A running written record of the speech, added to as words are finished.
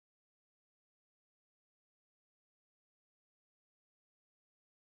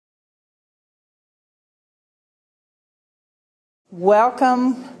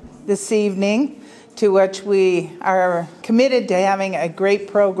Welcome this evening, to which we are committed to having a great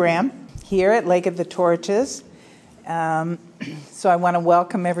program here at Lake of the Torches. So I want to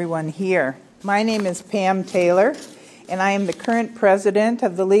welcome everyone here. My name is Pam Taylor, and I am the current president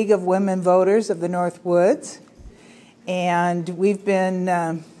of the League of Women Voters of the North Woods. And we've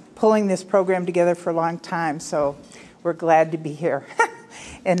been pulling this program together for a long time, so we're glad to be here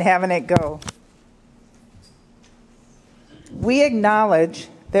and having it go. We acknowledge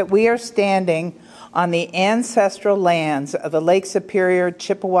that we are standing on the ancestral lands of the Lake Superior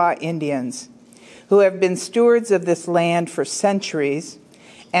Chippewa Indians, who have been stewards of this land for centuries,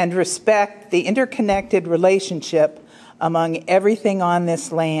 and respect the interconnected relationship among everything on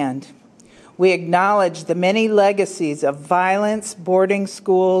this land. We acknowledge the many legacies of violence, boarding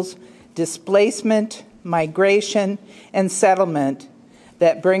schools, displacement, migration, and settlement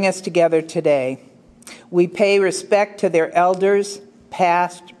that bring us together today. We pay respect to their elders,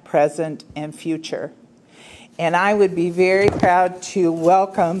 past, present, and future. And I would be very proud to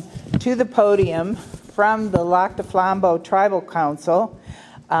welcome to the podium from the Lac de Flambeau Tribal Council,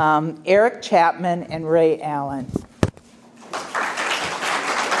 Eric Chapman and Ray Allen.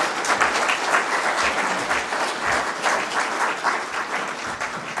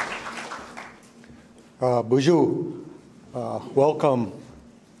 Bonjour. Welcome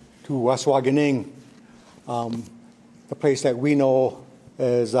to Waskawaganning, the place that we know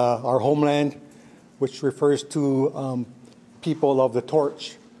as our homeland, which refers to people of the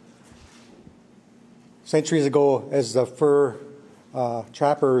torch. Centuries ago, as the fur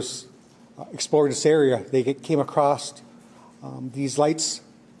trappers explored this area, they came across these lights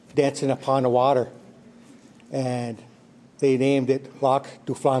dancing upon the water, and they named it Lac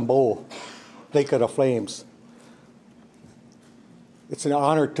du Flambeau, Lake of the Flames. It's an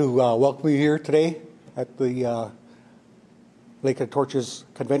honor to welcome you here today at the Lake of the Torches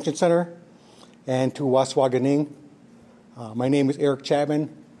Convention Center and to Waskawaganning. My name is Eric Chapman.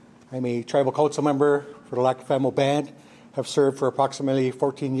 I'm a tribal council member for the Lac de Flambeau Band. Have served for approximately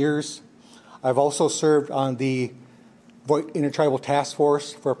 14 years. I've also served on the Voight Intertribal Task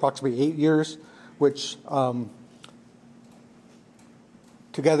Force for approximately 8 years, which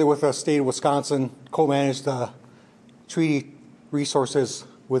together with the state of Wisconsin co-managed the treaty resources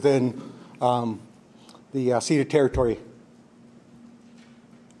within the ceded territory.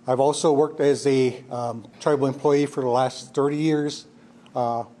 I've also worked as a tribal employee for the last 30 years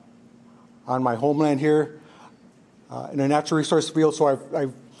on my homeland here in the natural resource field.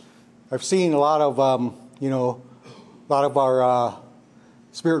 So I've seen a lot of a lot of our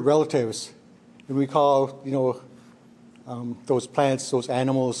spirit relatives, and we call those plants, those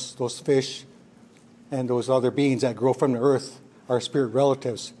animals, those fish, and those other beings that grow from the earth, our spirit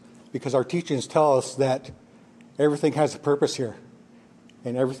relatives, because our teachings tell us that everything has a purpose here,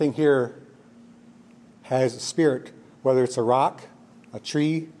 and everything here has a spirit, whether it's a rock, a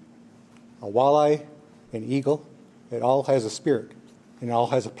tree, a walleye, an eagle. It all has a spirit, and it all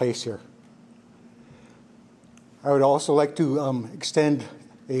has a place here. I would also like to extend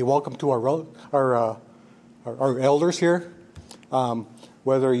a welcome to our elders here.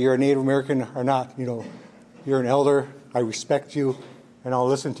 Whether you're a Native American or not, you're an elder. I respect you, and I'll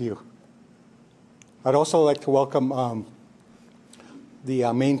listen to you. I'd also like to welcome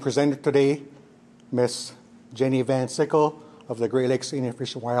the main presenter today, Miss Jenny Van Sickle of the Great Lakes Indian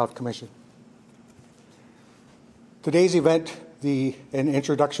Fish and Wildlife Commission. Today's event, an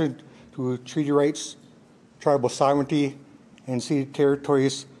introduction to treaty rights, tribal sovereignty, and ceded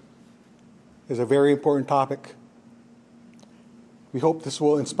territories, is a very important topic. We hope this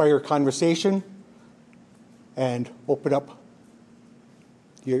will inspire conversation and open up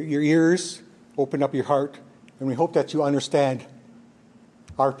your ears, open up your heart, and we hope that you understand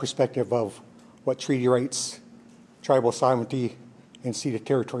our perspective of what treaty rights, tribal sovereignty, and ceded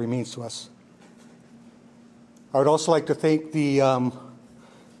territory means to us. I would also like to thank the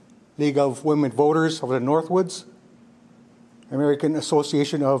League of Women Voters of the Northwoods, American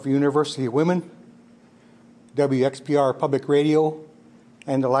Association of University Women, WXPR Public Radio,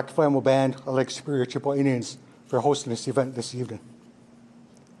 and the Lac de Flambeau Band of Lake Superior Chippewa Indians for hosting this event this evening.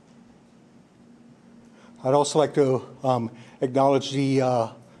 I'd also like to acknowledge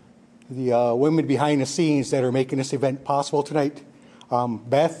the women behind the scenes that are making this event possible tonight.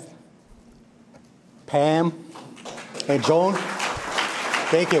 Beth, Pam, and Joan.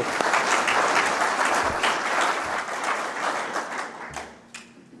 Thank you.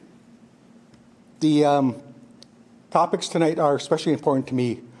 The topics tonight are especially important to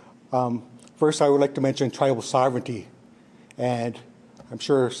me. First, I would like to mention tribal sovereignty. And I'm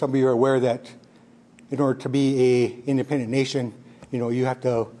sure some of you are aware that in order to be an independent nation, you have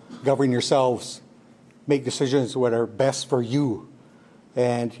to govern yourselves, make decisions that are best for you.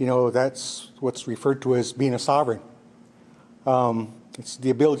 And, that's what's referred to as being a sovereign. It's the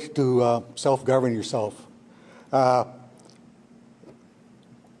ability to self-govern yourself.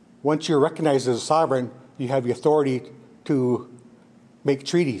 Once you're recognized as a sovereign, you have the authority to make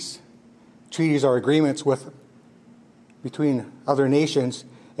treaties. Treaties are agreements between other nations,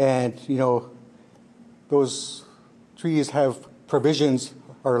 and those treaties have provisions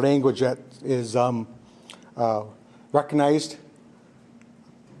or language that is recognized.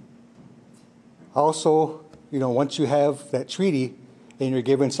 Also, once you have that treaty and you're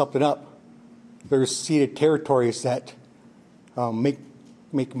giving something up, there's ceded territories that make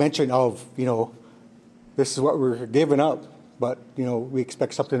mention of, this is what we're giving up, but, we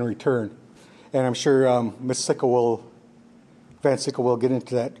expect something in return. And I'm sure Van Sickle will get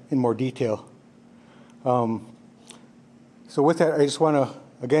into that in more detail. So with that, I just want to,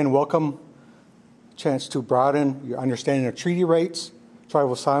 again, welcome a chance to broaden your understanding of treaty rights,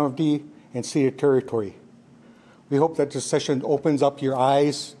 tribal sovereignty, and ceded territory. We hope that this session opens up your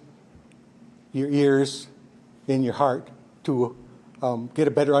eyes, your ears, and your heart to get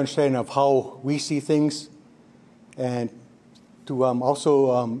a better understanding of how we see things, and to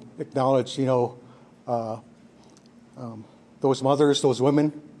also acknowledge, those mothers, those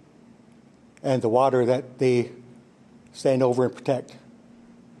women, and the water that they stand over and protect.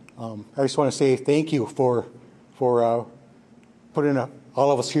 I just want to say thank you for putting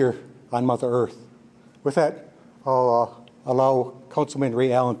all of us here on Mother Earth. With that, I'll allow Councilman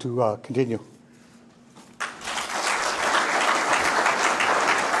Ray Allen to continue.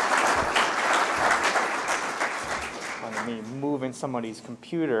 Let me move in somebody's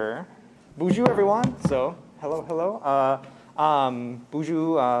computer. Bonjour, everyone. So, hello.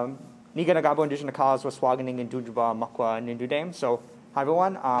 Bonjour. Niga Nagabo Indigenous Cause was Swaganing and Dujuba Makwa Nindudame. So, hi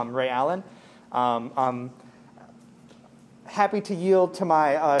everyone. Ray Allen. I'm happy to yield to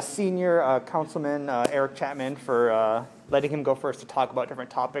my senior councilman, Eric Chapman, for letting him go first to talk about different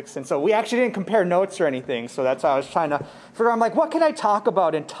topics. And so we actually didn't compare notes or anything. So that's why I was trying to figure out, I'm like, what can I talk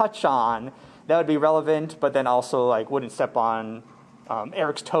about and touch on that would be relevant, but then also like wouldn't step on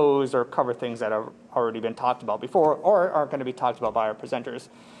Eric's toes or cover things that have already been talked about before or aren't going to be talked about by our presenters.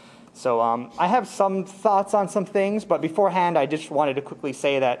 So I have some thoughts on some things, but beforehand, I just wanted to quickly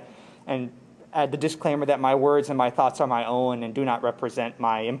say that and add the disclaimer that my words and my thoughts are my own and do not represent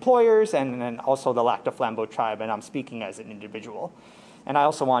my employers and also the Lac du Flambeau tribe, and I'm speaking as an individual. And I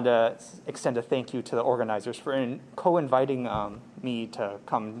also want to extend a thank you to the organizers for co-inviting me to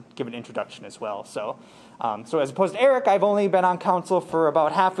come give an introduction as well. So as opposed to Eric, I've only been on council for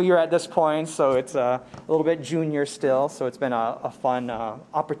about half a year at this point, so it's a little bit junior still, so it's been a fun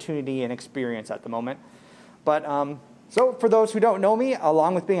opportunity and experience at the moment. But so for those who don't know me,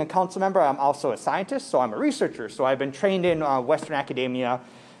 along with being a council member, I'm also a scientist, so I'm a researcher. So I've been trained in Western academia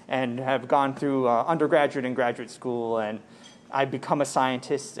and have gone through undergraduate and graduate school, and I've become a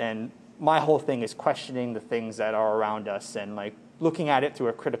scientist, and my whole thing is questioning the things that are around us and like looking at it through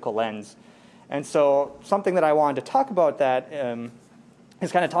a critical lens. And so something that I wanted to talk about that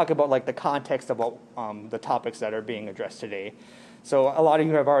is kind of talk about like the context about the topics that are being addressed today. So a lot of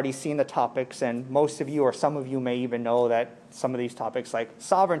you have already seen the topics, and most of you or some of you may even know that some of these topics like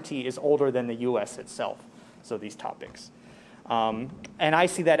sovereignty is older than the U.S. itself, so these topics. And I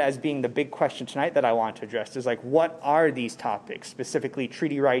see that as being the big question tonight that I want to address is like, what are these topics, specifically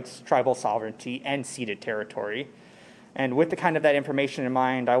treaty rights, tribal sovereignty, and ceded territory? And with the kind of that information in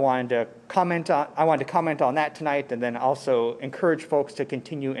mind, I wanted to comment on that tonight, and then also encourage folks to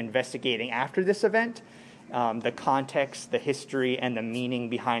continue investigating after this event, the context, the history, and the meaning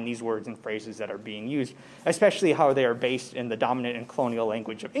behind these words and phrases that are being used, especially how they are based in the dominant and colonial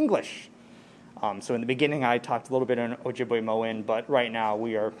language of English. So in the beginning, I talked a little bit in Ojibwe-Moan, but right now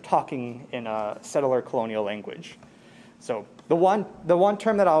we are talking in a settler colonial language. So the one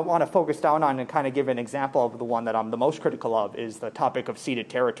term that I want to focus down on and kind of give an example of the one that I'm the most critical of is the topic of ceded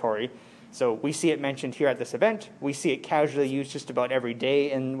territory. So we see it mentioned here at this event. We see it casually used just about every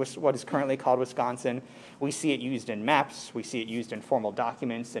day in what is currently called Wisconsin. We see it used in maps. We see it used in formal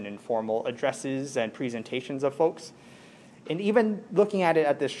documents and in formal addresses and presentations of folks. And even looking at it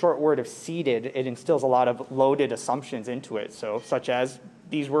at this short word of ceded, it instills a lot of loaded assumptions into it. So such as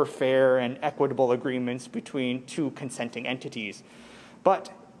these were fair and equitable agreements between two consenting entities. But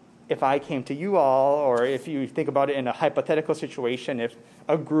if I came to you all, or if you think about it in a hypothetical situation, if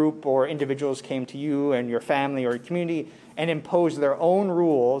a group or individuals came to you and your family or your community and imposed their own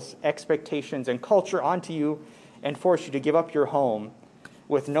rules, expectations, and culture onto you and forced you to give up your home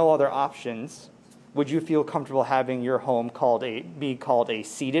with no other options, would you feel comfortable having your home be called a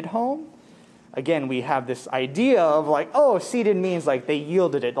ceded home? Again, we have this idea of like, oh, ceded means like they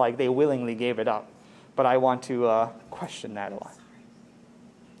yielded it, like they willingly gave it up. But I want to question that a lot.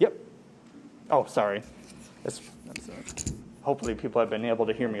 Yep. Oh, sorry. Hopefully people have been able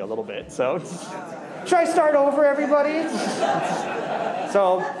to hear me a little bit. So should I start over, everybody?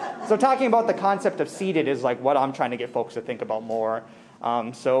 So talking about the concept of ceded is like what I'm trying to get folks to think about more.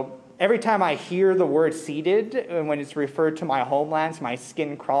 So every time I hear the word ceded, and when it's referred to my homelands, my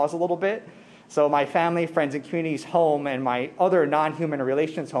skin crawls a little bit. So my family, friends, and community's home and my other non-human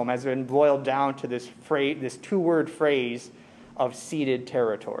relations home has been boiled down to this two-word phrase of ceded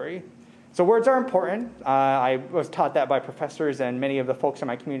territory. So words are important. I was taught that by professors and many of the folks in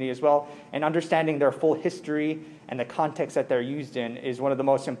my community as well. And understanding their full history and the context that they're used in is one of the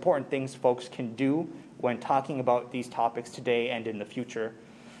most important things folks can do when talking about these topics today and in the future.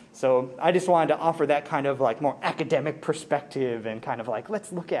 So I just wanted to offer that kind of like more academic perspective and kind of like,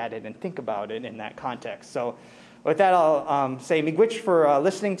 let's look at it and think about it in that context. So with that, I'll say miigwech for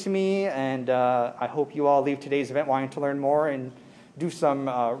listening to me, and I hope you all leave today's event wanting to learn more and do some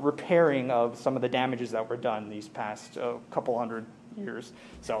repairing of some of the damages that were done these past couple hundred years.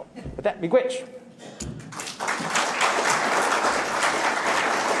 So with that, miigwech.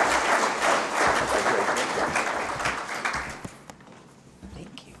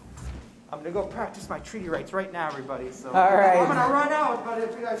 I'm going to go practice my treaty rights right now, everybody. So all right. I'm going to run out, but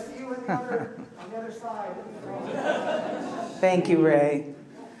if I see you on the other side. Thank you, Ray.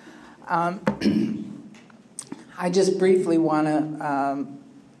 I just briefly want to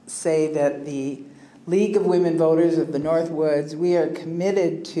say that the League of Women Voters of the Northwoods, we are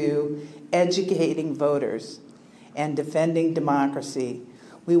committed to educating voters and defending democracy.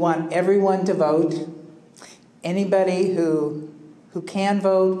 We want everyone to vote. Anybody who can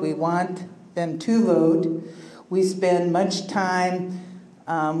vote, we want them to vote. We spend much time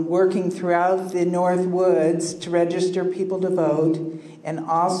working throughout the Northwoods to register people to vote and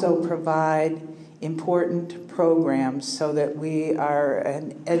also provide important programs so that we are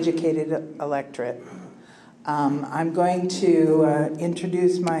an educated electorate. I'm going to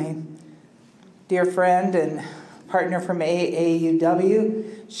introduce my dear friend and partner from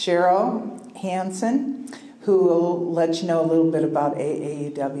AAUW, Cheryl Hansen, who will let you know a little bit about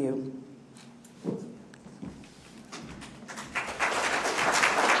AAUW.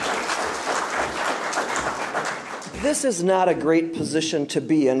 This is not a great position to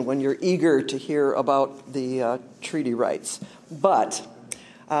be in when you're eager to hear about the treaty rights. But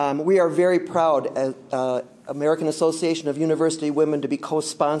we are very proud as American Association of University Women to be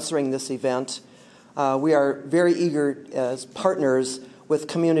co-sponsoring this event. We are very eager as partners with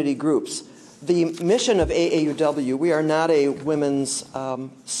community groups. The mission of AAUW, we are not a women's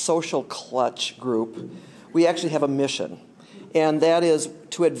social clutch group. We actually have a mission, and that is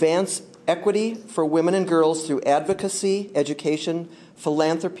to advance equity for women and girls through advocacy, education,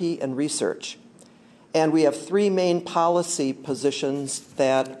 philanthropy, and research. And we have three main policy positions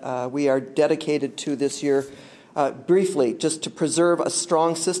that we are dedicated to this year. Briefly, just to preserve a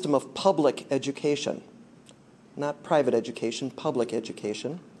strong system of public education, not private education, public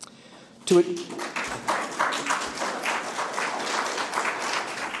education.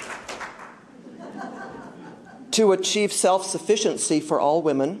 To achieve self-sufficiency for all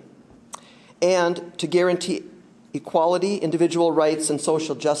women, and to guarantee equality, individual rights, and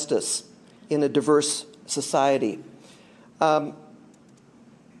social justice in a diverse society. One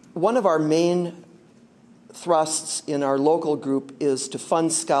of our main thrusts in our local group is to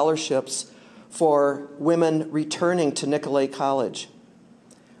fund scholarships for women returning to Nicolet College.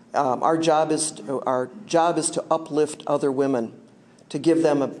 Our job is to uplift other women, to give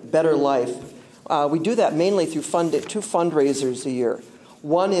them a better life. We do that mainly through two fundraisers a year.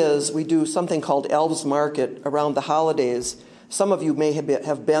 One is we do something called Elves Market around the holidays. Some of you may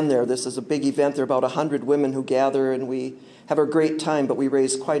have been there. This is a big event. There are about 100 women who gather, and we have a great time, but we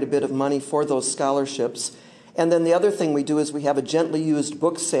raise quite a bit of money for those scholarships. And then the other thing we do is we have a gently used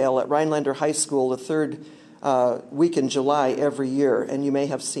book sale at Rhinelander High School the third week in July every year, and you may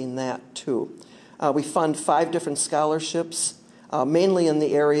have seen that too. We fund 5 different scholarships, mainly in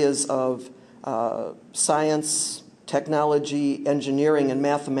the areas of science, technology, engineering, and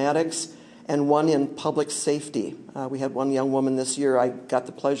mathematics, and one in public safety. We had one young woman this year, I got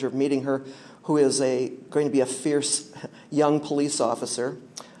the pleasure of meeting her, who is going to be a fierce young police officer.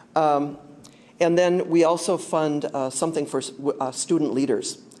 And then we also fund something for student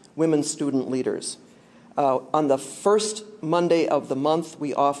leaders, women student leaders. On the first Monday of the month,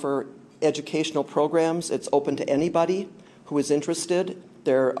 we offer educational programs. It's open to anybody who is interested.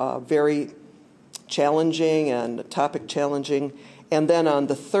 They're very challenging and topic challenging. And then on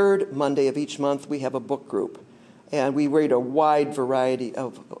the third Monday of each month, we have a book group. And we read a wide variety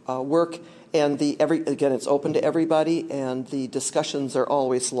of work. And again, it's open to everybody, and the discussions are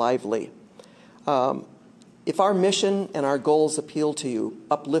always lively. If our mission and our goals appeal to you,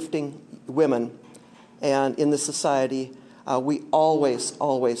 uplifting women and in the society, we always,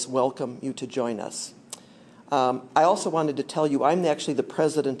 always welcome you to join us. I also wanted to tell you I'm actually the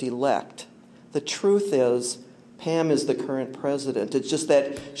president-elect. The truth is, Pam is the current president. It's just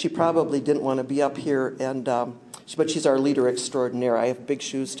that she probably didn't want to be up here, but she's our leader extraordinaire. I have big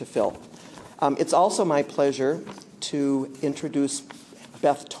shoes to fill. It's also my pleasure to introduce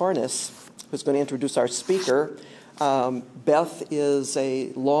Beth Tornes, who's going to introduce our speaker. Beth is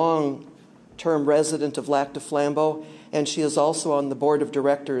a long-term resident of Lac du Flambeau, and she is also on the board of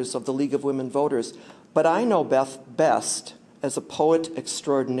directors of the League of Women Voters. But I know Beth best as a poet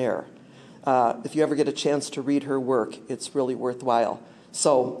extraordinaire. If you ever get a chance to read her work, it's really worthwhile.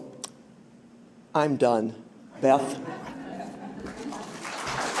 So, I'm done. Beth?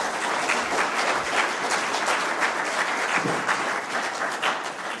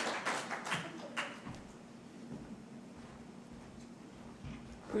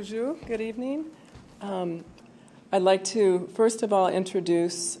 Bonjour, good evening. I'd like to, first of all,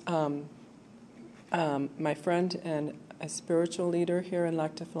 introduce my friend and a spiritual leader here in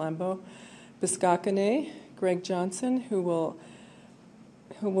Lac du Flambeau, Biskakane, Greg Johnson, who will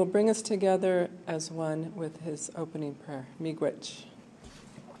bring us together as one with his opening prayer. Miigwech.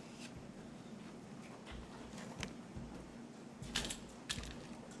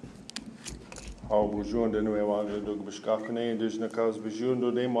 How bujun de no wanga do Biskakane indijna cause bujun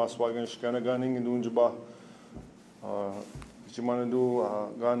do de maswagan skana ganing in dunjaba.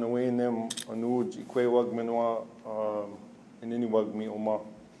 Jimanadu gone away in them anu jikwe wag menwa in any wag mi oma.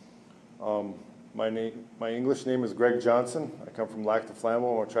 My English name is Greg Johnson. I come from Lac du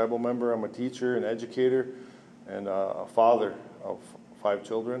Flambeau. I'm a tribal member. I'm a teacher, an educator, and a father of 5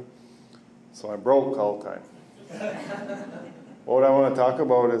 children. So I'm broke all the time. What I want to talk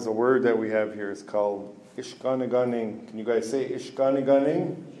about is a word that we have here. It's called Ishkaniganing. Can you guys say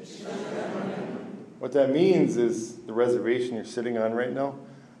Ishkaniganing? What that means is the reservation you're sitting on right now.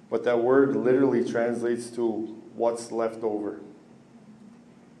 But that word literally translates to what's left over.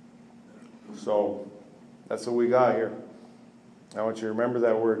 So that's what we got here. I want you to remember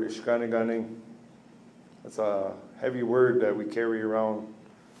that word, Ishkaniganing. It's a heavy word that we carry around.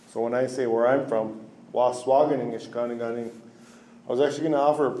 So when I say where I'm from, Waswaganing Ishkaniganing, I was actually going to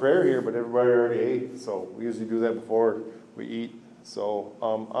offer a prayer here, but everybody already ate. So we usually do that before we eat. So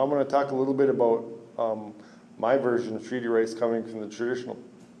I'm going to talk a little bit about my version of treaty rights coming from the traditional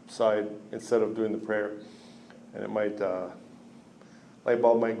side instead of doing the prayer. And it might, light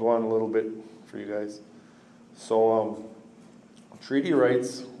bulb might go on a little bit for you guys. So treaty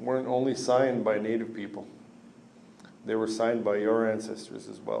rights weren't only signed by Native people. They were signed by your ancestors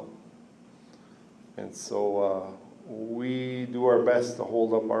as well. And so we do our best to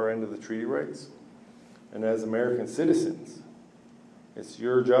hold up our end of the treaty rights. And as American citizens, it's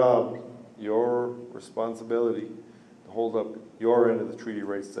your job, your responsibility to hold up your end of the treaty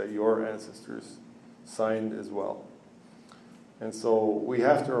rights that your ancestors signed as well. And so we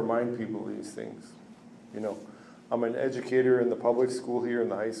have to remind people of these things. You know, I'm an educator in the public school here in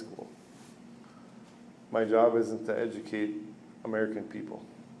the high school. My job isn't to educate American people.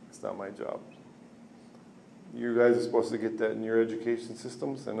 It's not my job. You guys are supposed to get that in your education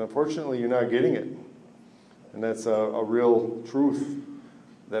systems, and unfortunately you're not getting it. And that's a real truth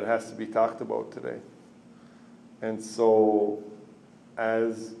that has to be talked about today. And so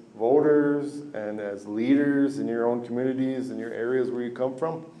as voters and as leaders in your own communities and your areas where you come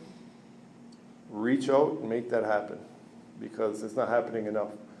from, reach out and make that happen, because it's not happening enough.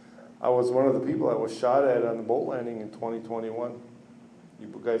 I was one of the people that was shot at on the boat landing in 2021.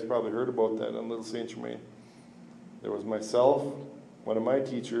 You guys probably heard about that on Little Saint Germain. There was myself, one of my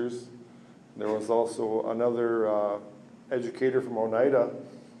teachers. There was also another educator from Oneida,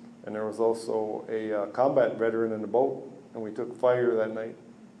 and there was also a combat veteran in the boat, and we took fire that night.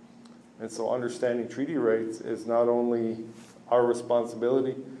 And so understanding treaty rights is not only our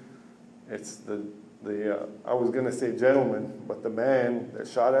responsibility, it's I was going to say gentleman, but the man that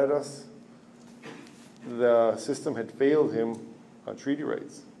shot at us, the system had failed him on treaty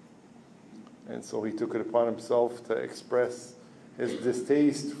rights. And so he took it upon himself to express his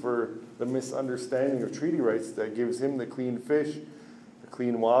distaste for the misunderstanding of treaty rights that gives him the clean fish, the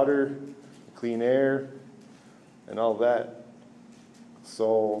clean water, the clean air, and all that.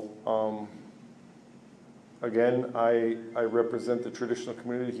 So, again, I represent the traditional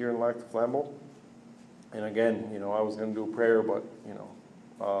community here in Lac du Flambeau. And again, I was going to do a prayer, but,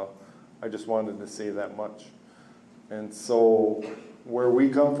 I just wanted to say that much. And so where we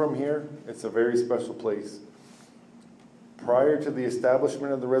come from here, it's a very special place. Prior to the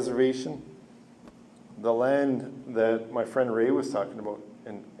establishment of the reservation, the land that my friend Ray was talking about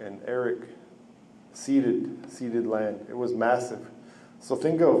and Eric, ceded land, it was massive. So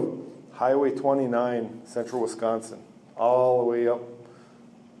think of Highway 29, central Wisconsin, all the way up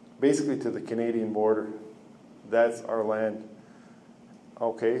basically to the Canadian border. That's our land.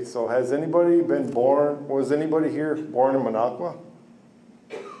 Okay, so has anybody was anybody here born in Minocqua?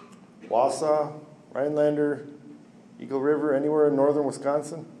 Wausau, Rhinelander, Eagle River, anywhere in northern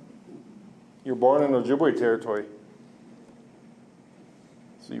Wisconsin? You're born in Ojibwe territory.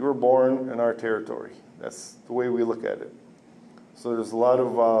 So you were born in our territory. That's the way we look at it. So there's a lot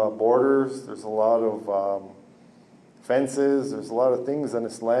of borders, there's a lot of fences, there's a lot of things on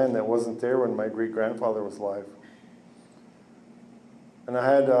this land that wasn't there when my great-grandfather was alive. And I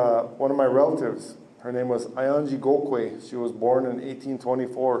had one of my relatives, her name was Ayanji Gokwe. She was born in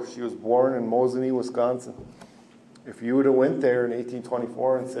 1824. She was born in Mosinee, Wisconsin. If you would have went there in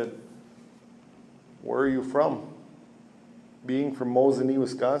 1824 and said, "Where are you from?" Being from Mosinee,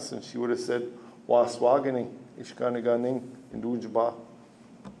 Wisconsin, she would have said, "Waswaganing, Ishkaniganing, Indunjaba."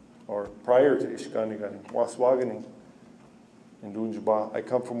 Or prior to Ishkaniganing, Waswaganing, Indunjaba. I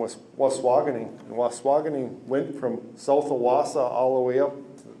come from Waswaganing. And Waswaganing went from south of Wausau all the way up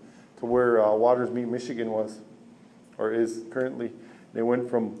to where Watersmeet, Michigan was, or is currently. They went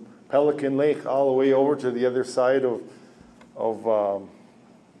from Pelican Lake all the way over to the other side of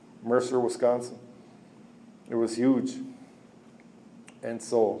Mercer, Wisconsin. It was huge. And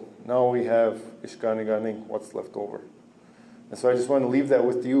so now we have Ishkaniganing, what's left over. And so I just want to leave that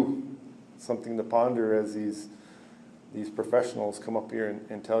with you, something to ponder as these professionals come up here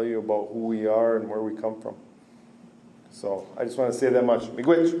and tell you about who we are and where we come from. So I just want to say that much.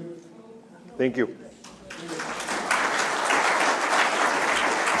 Miigwech. Thank you.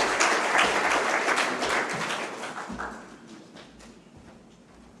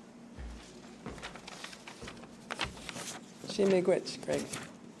 Miigwech, Greg.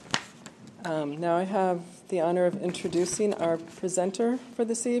 Now I have the honor of introducing our presenter for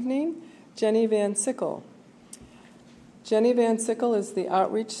this evening, Jenny Van Sickle. Jenny Van Sickle is the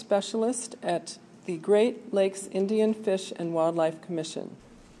outreach specialist at the Great Lakes Indian Fish and Wildlife Commission.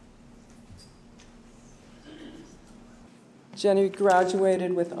 Jenny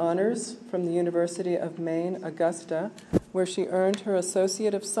graduated with honors from the University of Maine, Augusta, where she earned her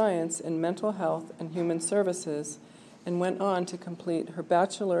Associate of Science in Mental Health and Human Services and went on to complete her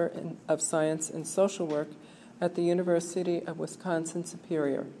Bachelor of Science in Social Work at the University of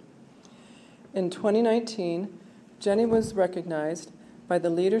Wisconsin-Superior. In 2019, Jenny was recognized by the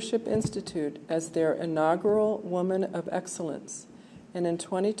Leadership Institute as their inaugural Woman of Excellence, and in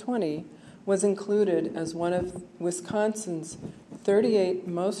 2020 was included as one of Wisconsin's 38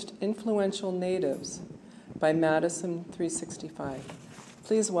 most influential natives by Madison 365.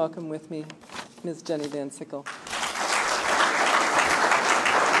 Please welcome with me Ms. Jenny Van Sickle.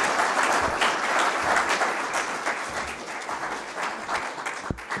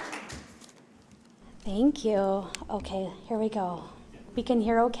 Thank you. Okay, here we go. We can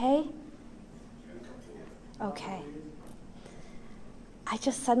hear okay? Okay. I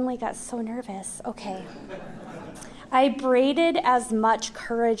just suddenly got so nervous. Okay. I braided as much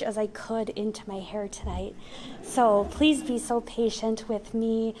courage as I could into my hair tonight. So please be so patient with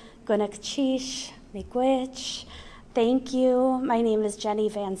me. Gunakchish, Miigwech. Thank you. My name is Jenny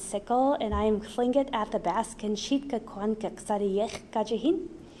Van Sickle, and I am Klinget at the Baskin Sheetka Kwankak Gajahin.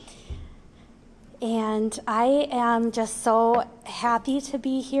 And I am just so happy to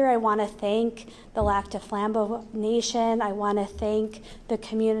be here. I want to thank the Flambeau Nation. I want to thank the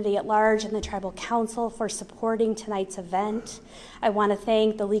community at large and the Tribal Council for supporting tonight's event. I want to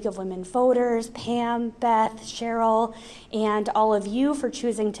thank the League of Women Voters, Pam, Beth, Cheryl, and all of you for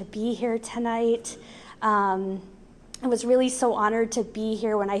choosing to be here tonight. I was really so honored to be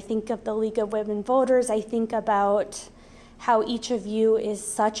here. When I think of the League of Women Voters, I think about how each of you is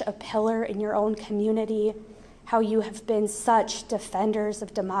such a pillar in your own community, how you have been such defenders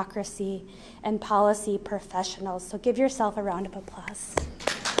of democracy and policy professionals. So give yourself a round of applause.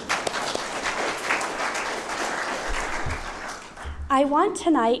 I want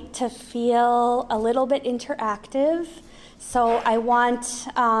tonight to feel a little bit interactive. So I want,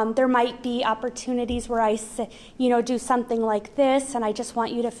 there might be opportunities where I do something like this, and I just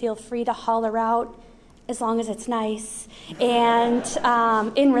want you to feel free to holler out, as long as it's nice, and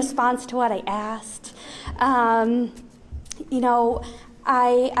in response to what I asked.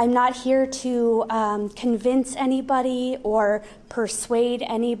 I'm not here to convince anybody or persuade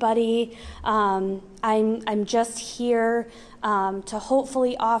anybody. I'm just here to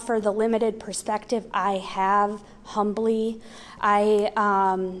hopefully offer the limited perspective I have humbly.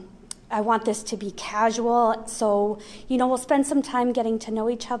 I want this to be casual, so, we'll spend some time getting to know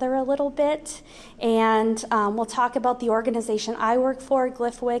each other a little bit, and we'll talk about the organization I work for,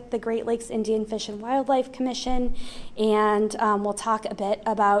 GLWVNOW, the Great Lakes Indian Fish and Wildlife Commission, and we'll talk a bit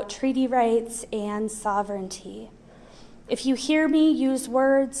about treaty rights and sovereignty. If you hear me use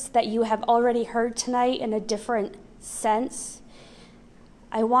words that you have already heard tonight in a different sense,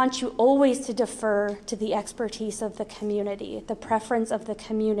 I want you always to defer to the expertise of the community, the preference of the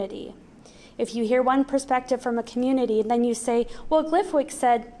community. If you hear one perspective from a community and then you say, well, GLWVNOW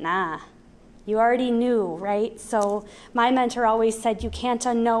said, nah, you already knew, right? So my mentor always said, you can't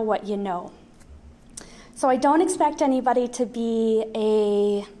unknow what you know. So I don't expect anybody to be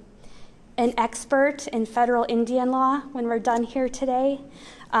an expert in federal Indian law when we're done here today.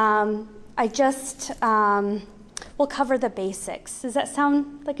 We'll cover the basics. Does that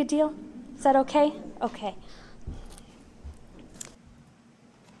sound like a deal? Is that okay? Okay.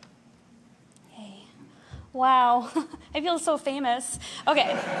 Hey. Wow, I feel so famous.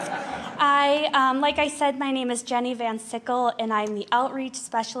 Okay. Like I said, my name is Jenny Van Sickle, and I'm the outreach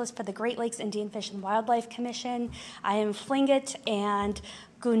specialist for the Great Lakes Indian Fish and Wildlife Commission. I am Flingit and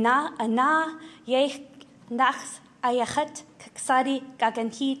Guna Ana Yeh Nachs Ayachet Kaksari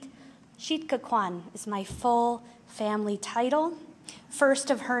Gaganhit Shitkakwan is my full family title,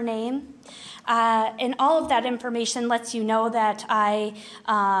 first of her name. And all of that information lets you know that I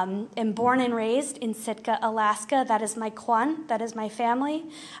am born and raised in Sitka, Alaska. That is my Kwan, that is my family.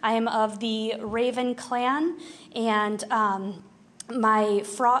 I am of the Raven clan, and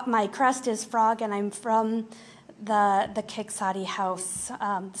my crest is frog, and I'm from the Kiksadi house,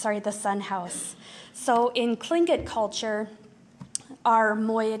 the Sun House. So in Tlingit culture, our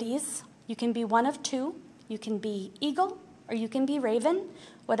moieties, you can be one of two. You can be eagle or you can be raven.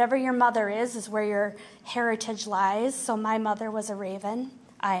 Whatever your mother is where your heritage lies. So my mother was a raven.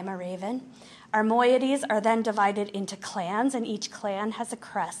 I am a raven. Our moieties are then divided into clans, and each clan has a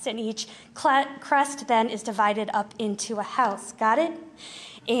crest, and each crest then is divided up into a house. Got it?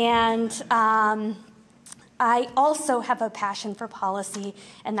 And I also have a passion for policy,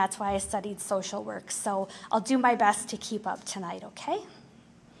 and that's why I studied social work. So I'll do my best to keep up tonight, okay?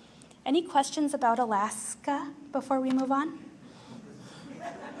 Any questions about Alaska before we move on?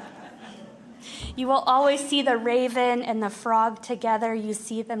 You will always see the raven and the frog together. You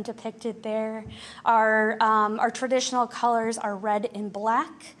see them depicted there. Our traditional colors are red and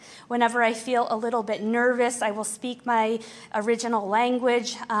black. Whenever I feel a little bit nervous, I will speak my original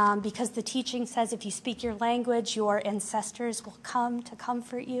language because the teaching says if you speak your language, your ancestors will come to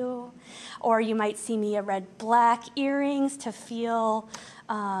comfort you. Or you might see me a red-black earrings to feel,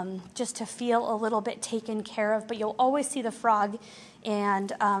 just to feel a little bit taken care of. But you'll always see the frog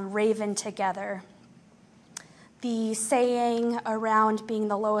and raven together. The saying around being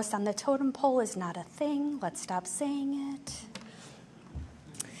the lowest on the totem pole is not a thing. Let's stop saying it.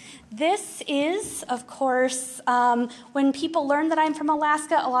 This is, of course, when people learn that I'm from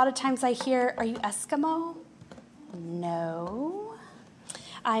Alaska, a lot of times I hear, are you Eskimo? No,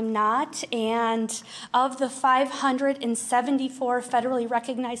 I'm not. And of the 574 federally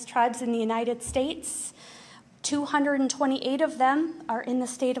recognized tribes in the United States, 228 of them are in the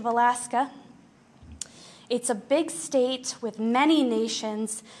state of Alaska. It's a big state with many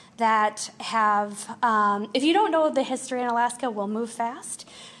nations that have, if you don't know the history in Alaska, we'll move fast.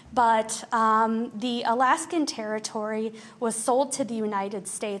 But the Alaskan territory was sold to the United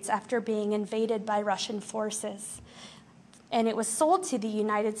States after being invaded by Russian forces. And it was sold to the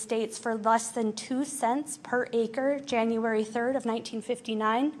United States for less than 2 cents per acre, January 3rd of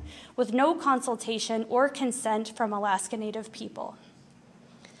 1959, with no consultation or consent from Alaska Native people.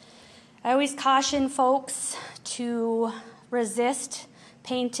 I always caution folks to resist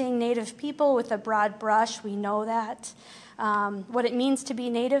painting Native people with a broad brush. We know that. What it means to be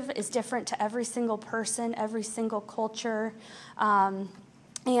Native is different to every single person, every single culture.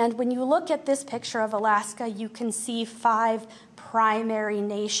 And when you look at this picture of Alaska, you can see 5 primary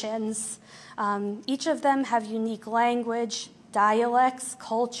nations. Each of them have unique language, dialects,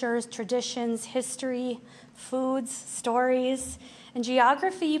 cultures, traditions, history, foods, stories, and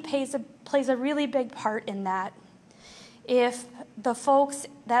geography plays a really big part in that. If the folks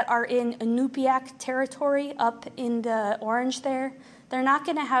that are in Inupiaq territory up in the orange there, they're not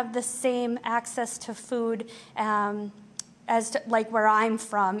going to have the same access to food as to, like where I'm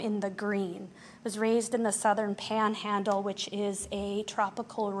from in the green. I was raised in the southern panhandle, which is a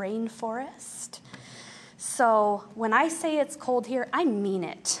tropical rainforest. So when I say it's cold here, I mean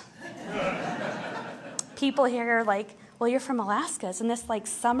it. People here are like, well, you're from Alaska. Isn't this like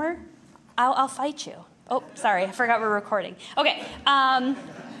summer? I'll fight you. Oh, sorry, I forgot we're recording. Okay.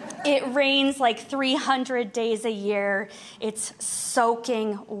 It rains like 300 days a year. It's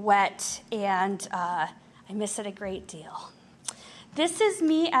soaking wet, and I miss it a great deal. This is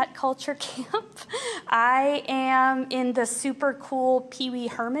me at Culture Camp. I am in the super cool Pee Wee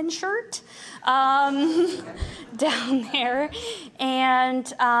Herman shirt down there. And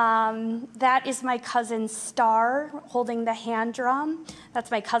that is my cousin Star holding the hand drum.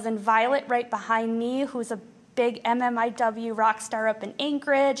 That's my cousin Violet right behind me, who's a big MMIW rock star up in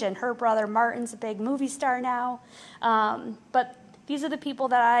Anchorage, and her brother Martin's a big movie star now. But these are the people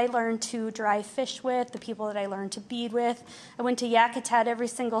that I learned to dry fish with, the people that I learned to bead with. I went to Yakutat every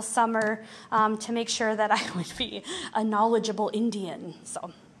single summer to make sure that I would be a knowledgeable Indian.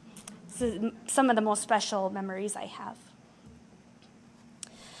 So this is some of the most special memories I have.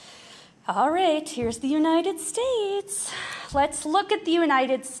 All right, here's the United States. Let's look at the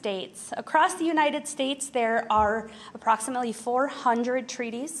United States. Across the United States, there are approximately 400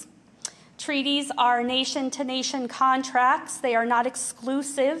 treaties. Treaties are nation-to-nation contracts. They are not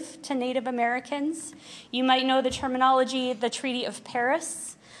exclusive to Native Americans. You might know the terminology, the Treaty of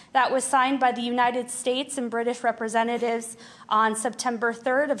Paris. That was signed by the United States and British representatives on September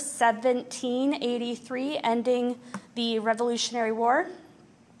 3rd of 1783, ending the Revolutionary War,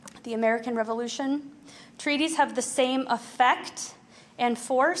 the American Revolution. Treaties have the same effect and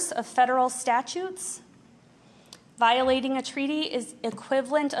force of federal statutes. Violating a treaty is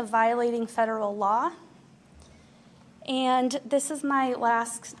equivalent of violating federal law. And this is my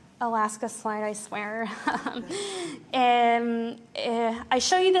last Alaska slide, I swear. I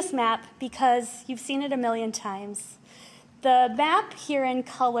show you this map because you've seen it a million times. The map here in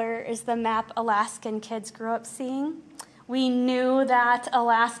color is the map Alaskan kids grew up seeing. We knew that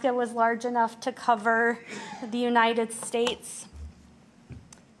Alaska was large enough to cover the United States.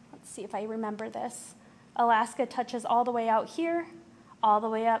 Let's see if I remember this. Alaska touches all the way out here, all the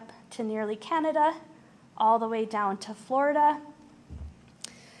way up to nearly Canada, all the way down to Florida.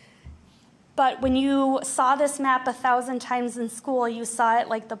 But when you saw this map 1,000 times in school, you saw it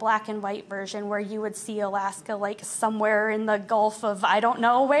like the black and white version where you would see Alaska like somewhere in the Gulf of I don't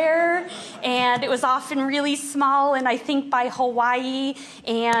know where. And it was often really small, and I think by Hawaii.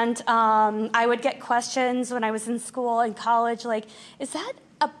 And I would get questions when I was in school and college like, is that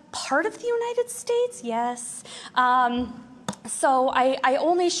a part of the United States? Yes. So I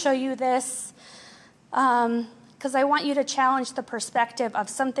only show you this because I want you to challenge the perspective of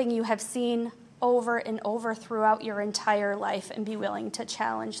something you have seen over and over throughout your entire life and be willing to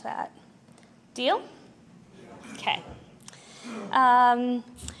challenge that. Deal? Okay.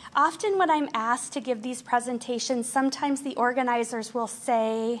 Often when I'm asked to give these presentations, sometimes the organizers will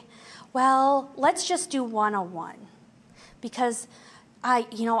say, well, let's just do 101. Because I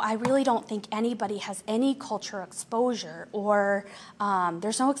really don't think anybody has any culture exposure, or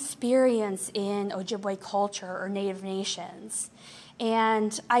there's no experience in Ojibwe culture or Native nations.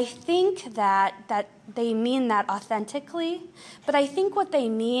 And I think that they mean that authentically, but I think what they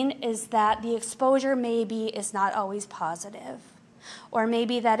mean is that the exposure maybe is not always positive, or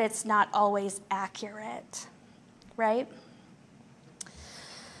maybe that it's not always accurate, right?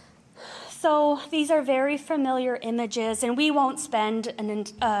 So these are very familiar images, and we won't spend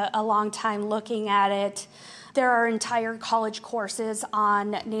a long time looking at it. There are entire college courses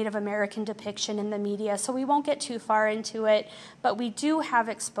on Native American depiction in the media, so we won't get too far into it, but we do have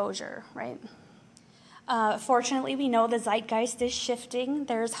exposure, right? Fortunately, we know the zeitgeist is shifting.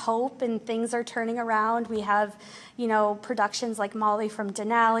 There's hope, and things are turning around. We have, productions like Molly from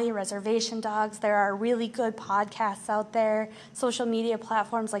Denali, Reservation Dogs. There are really good podcasts out there, social media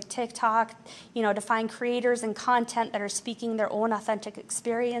platforms like TikTok, to find creators and content that are speaking their own authentic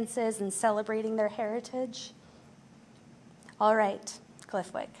experiences and celebrating their heritage. All right,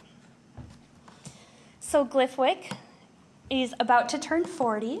 Glyphwick. So Glyphwick is about to turn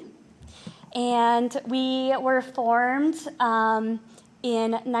 40. And we were formed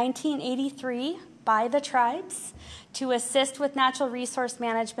in 1983 by the tribes to assist with natural resource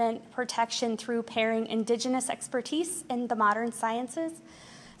management protection through pairing indigenous expertise in the modern sciences.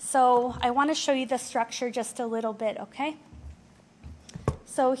 So I want to show you the structure just a little bit, okay?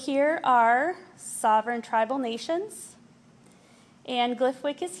 So here are sovereign tribal nations, and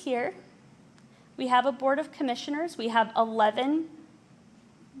Glyphwick is here. We have a board of commissioners. We have 11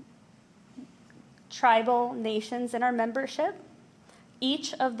 tribal nations in our membership.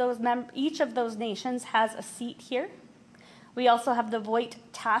 Each of those nations has a seat here. We also have the Voight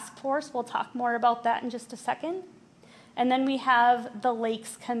Task Force. We'll talk more about that in just a second. And then we have the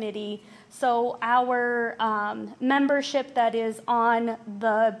Lakes Committee. So our membership that is on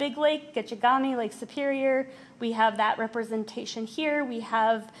the Big Lake, Getchagami, Lake Superior, we have that representation here. We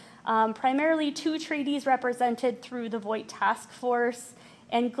have primarily 2 treaties represented through the Voight Task Force,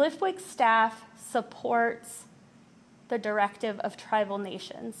 and GLFWIC staff supports the directive of tribal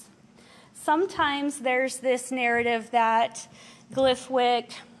nations. Sometimes there's this narrative that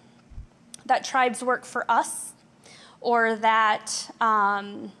GLFWIC, that tribes work for us, or that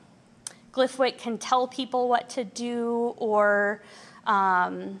GLFWIC can tell people what to do, or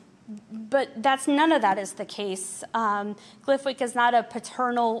but none of that is the case. GLFWIC is not a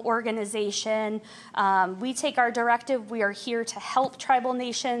paternal organization. We take our directive. We are here to help tribal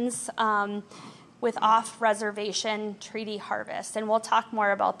nations with off-reservation treaty harvest. And we'll talk more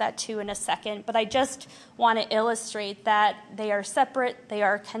about that too in a second. But I just want to illustrate that they are separate, they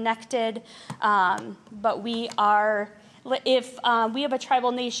are connected, but we are, if we have a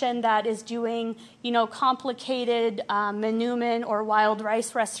tribal nation that is doing, complicated manoomin or wild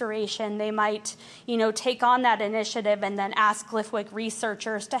rice restoration, they might, take on that initiative and then ask GLFWIC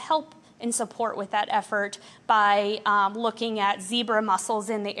researchers to help and support with that effort by looking at zebra mussels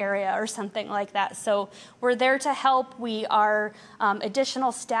in the area or something like that. So we're there to help. We are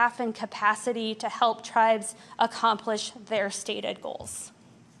additional staff and capacity to help tribes accomplish their stated goals.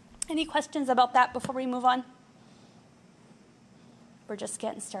 Any questions about that before we move on? We're just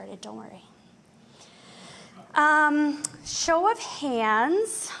getting started, don't worry. Show of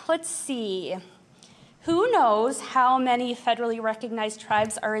hands, let's see. Who knows how many federally recognized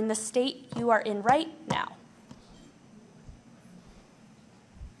tribes are in the state you are in right now?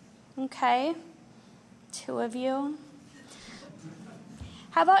 Okay, 2 of you.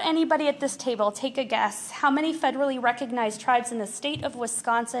 How about anybody at this table? Take a guess. How many federally recognized tribes in the state of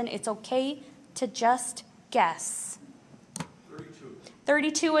Wisconsin? It's okay to just guess. 32.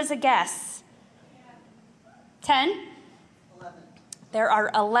 32 is a guess. 10? There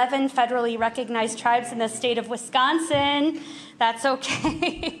are 11 federally recognized tribes in the state of Wisconsin. That's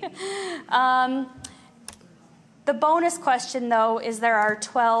okay. The bonus question, though, is there are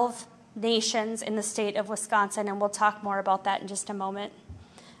 12 nations in the state of Wisconsin, and we'll talk more about that in just a moment.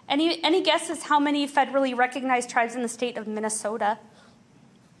 Any guesses how many federally recognized tribes in the state of Minnesota?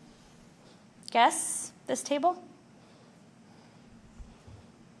 Guess this table?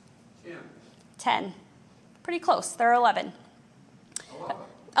 10. Pretty close. There are 11.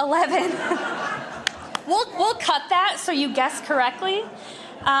 11. We'll cut that so you guess correctly.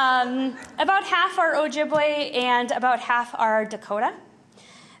 About half are Ojibwe and about half are Dakota.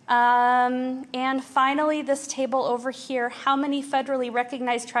 And finally, this table over here, how many federally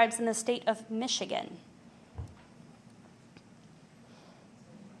recognized tribes in the state of Michigan?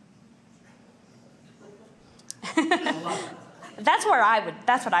 That's what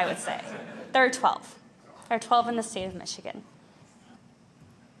I would say. There are 12. There are 12 in the state of Michigan.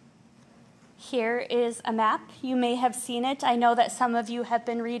 Here is a map. You may have seen it. I know that some of you have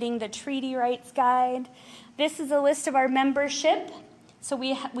been reading the Treaty Rights Guide. This is a list of our membership. So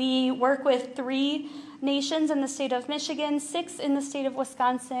we work with 3 nations in the state of Michigan, 6 in the state of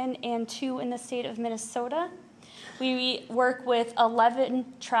Wisconsin, and 2 in the state of Minnesota. We work with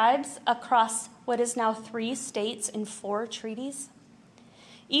 11 tribes across what is now 3 states and 4 treaties.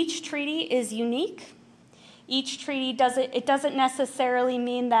 Each treaty is unique. Each treaty doesn't necessarily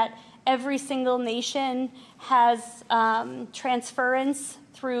mean that every single nation has transference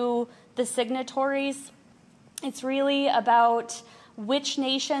through the signatories. It's really about which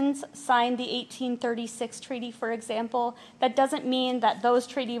nations signed the 1836 treaty, for example. That doesn't mean that those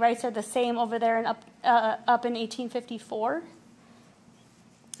treaty rights are the same over there and up in 1854.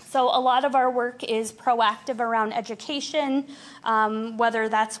 So a lot of our work is proactive around education, whether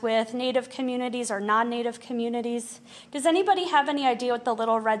that's with Native communities or non-Native communities. Does anybody have any idea what the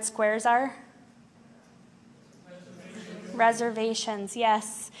little red squares are? Reservations,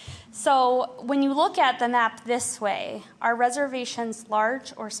 yes. So when you look at the map this way, are reservations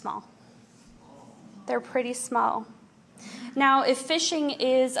large or small? They're pretty small. Now, if fishing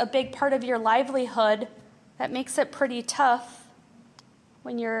is a big part of your livelihood, that makes it pretty tough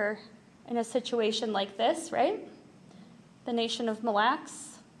when you're in a situation like this, right? The nation of Mille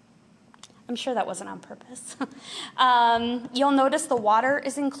Lacs. I'm sure that wasn't on purpose. You'll notice the water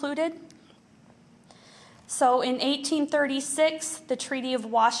is included. So in 1836, the Treaty of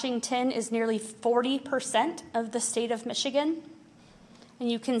Washington is nearly 40% of the state of Michigan.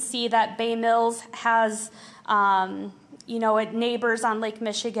 And you can see that Bay Mills has it neighbors on Lake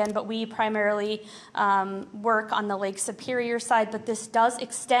Michigan, but we primarily work on the Lake Superior side, but this does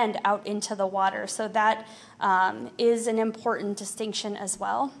extend out into the water. So that is an important distinction as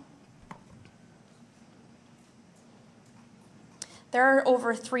well. There are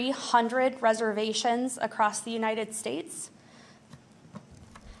over 300 reservations across the United States.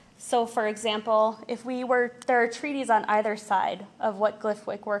 So for example, there are treaties on either side of what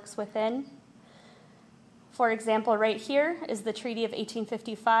Gliffwick works within. For example, right here is the Treaty of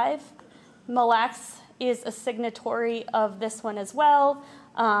 1855. Mille Lacs is a signatory of this one as well,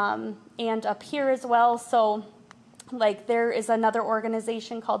 and up here as well. So there is another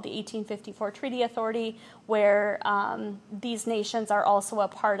organization called the 1854 Treaty Authority where these nations are also a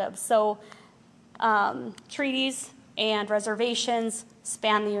part of. So treaties and reservations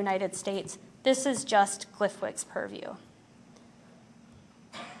span the United States. This is just Gliffwick's purview.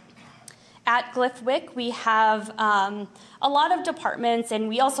 At Gliffwick, we have a lot of departments, and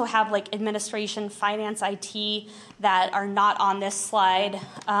we also have administration, finance, IT that are not on this slide.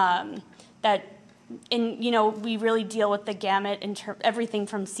 We really deal with the gamut in everything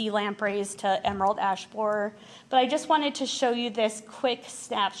from sea lampreys to emerald ash borer. But I just wanted to show you this quick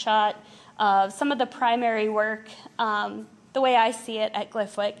snapshot of some of the primary work, the way I see it at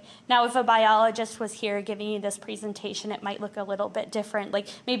Gliffwick. Now, if a biologist was here giving you this presentation, it might look a little bit different.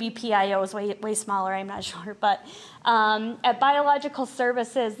 Maybe PIO is way smaller, I'm not sure. But at Biological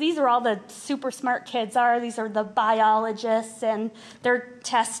Services, these are all the super smart kids These are the biologists, and they're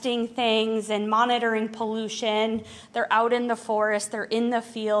testing things and monitoring pollution. They're out in the forest, they're in the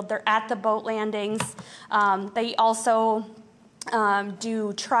field, they're at the boat landings. They also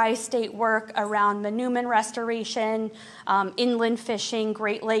do tri-state work around manumin restoration, inland fishing,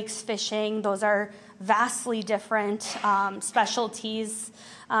 Great Lakes fishing. Those are vastly different specialties.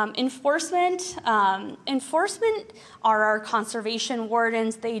 Enforcement are our conservation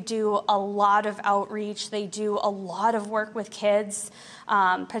wardens. They do a lot of outreach. They do a lot of work with kids,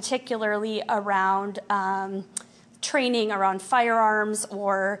 particularly around training around firearms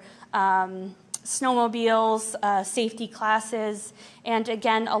or snowmobiles, safety classes, and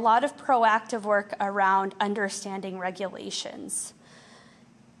again, a lot of proactive work around understanding regulations.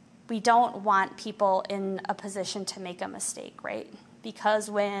 We don't want people in a position to make a mistake, right? Because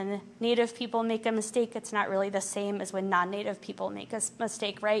when Native people make a mistake, it's not really the same as when non-Native people make a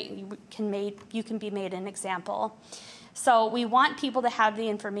mistake, right? You can be made an example. So we want people to have the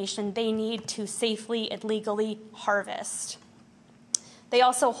information they need to safely and legally harvest. They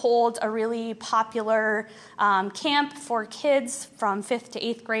also hold a really popular camp for kids from 5th to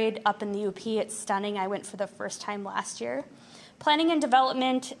 8th grade up in the UP. It's stunning. I went for the first time last year. Planning and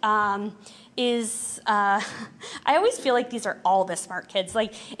development is, I always feel like these are all the smart kids.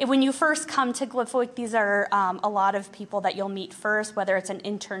 When you first come to Gliffwick, these are a lot of people that you'll meet first, whether it's an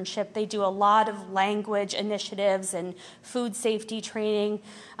internship. They do a lot of language initiatives and food safety training.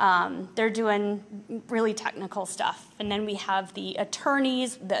 They're doing really technical stuff. And then we have the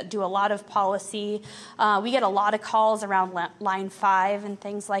attorneys that do a lot of policy. We get a lot of calls around Line 5 and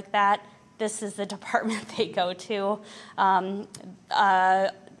things like that. This is the department they go to.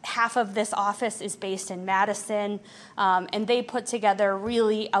 Half of this office is based in Madison, and they put together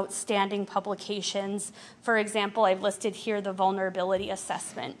really outstanding publications. For example, I've listed here the vulnerability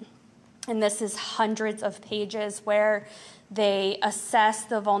assessment. And this is hundreds of pages where they assess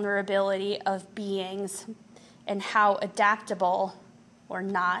the vulnerability of beings and how adaptable or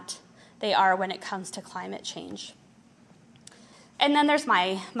not they are when it comes to climate change. And then there's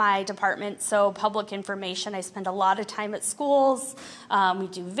my department, so public information. I spend a lot of time at schools. We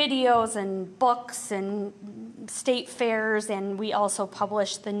do videos and books and state fairs, and we also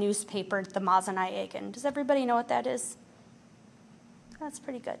publish the newspaper, the Maasanayagan. Does everybody know what that is? That's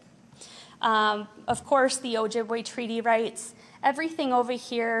pretty good. Of course, the Ojibwe Treaty Rights. Everything over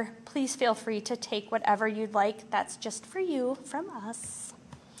here, please feel free to take whatever you'd like. That's just for you from us.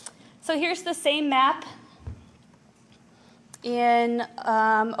 So here's the same map in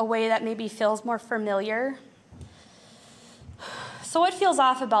a way that maybe feels more familiar. So what feels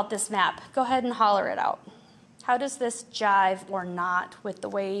off about this map? Go ahead and holler it out. How does this jive or not with the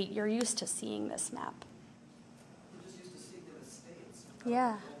way you're used to seeing this map? We're just used to seeing it as states.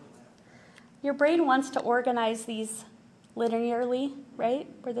 Yeah. Your brain wants to organize these linearly, right,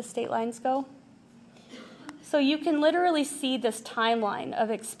 where the state lines go. So you can literally see this timeline of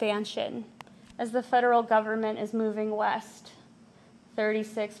expansion as the federal government is moving west,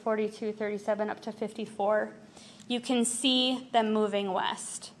 36, 42, 37, up to 54. You can see them moving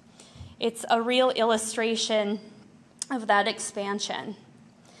west. It's a real illustration of that expansion.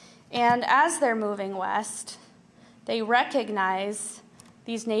 And as they're moving west, they recognize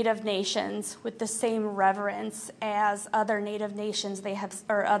these native nations with the same reverence as other native nations they have,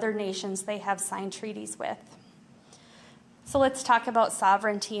 or other nations they have signed treaties with. So let's talk about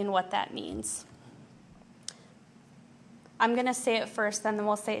sovereignty and what that means. I'm going to say it first, then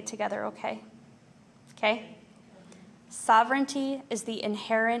we'll say it together, okay? Okay? Sovereignty is the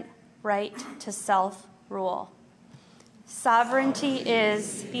inherent right to self-rule. Sovereignty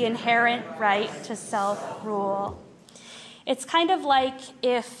is the inherent right to self-rule. It's kind of like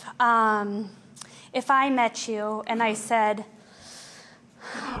if I met you and I said,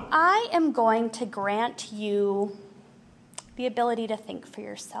 I am going to grant you the ability to think for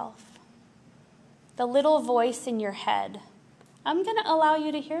yourself. The little voice in your head, I'm going to allow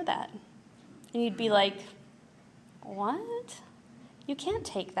you to hear that. And you'd be like, what? You can't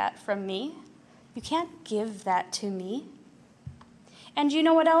take that from me. You can't give that to me. And you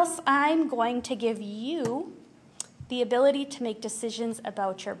know what else? I'm going to give you the ability to make decisions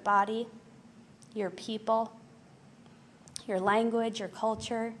about your body, your people, your language, your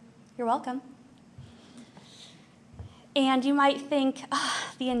culture. You're welcome. And you might think,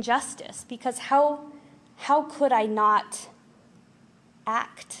 the injustice, because how could I not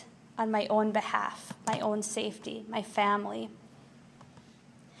act on my own behalf, my own safety, my family?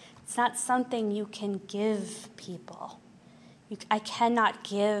 It's not something you can give people. I cannot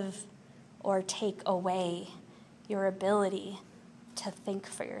give or take away your ability to think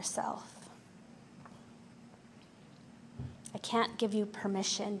for yourself. I can't give you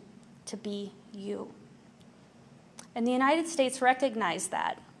permission to be you. And the United States recognized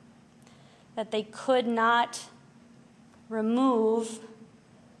that they could not remove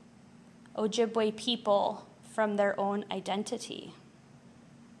Ojibwe people from their own identity.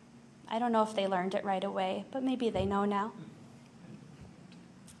 I don't know if they learned it right away, but maybe they know now.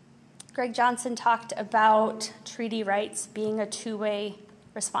 Greg Johnson talked about treaty rights being a two-way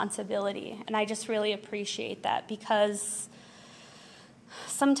responsibility, and I just really appreciate that because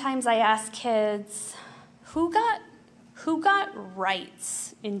sometimes I ask kids, who got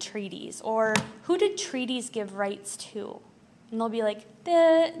rights in treaties, or who did treaties give rights to? And they'll be like,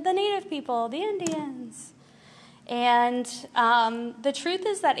 the Native people, the Indians. And the truth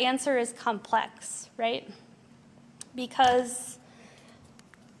is that answer is complex, right? Because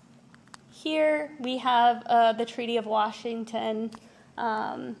here we have the Treaty of Washington.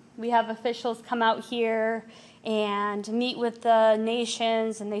 We have officials come out here and meet with the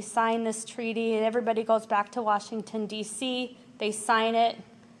nations, and they sign this treaty, and everybody goes back to Washington, D.C. They sign it.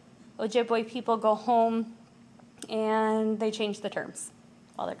 Ojibwe people go home, and they change the terms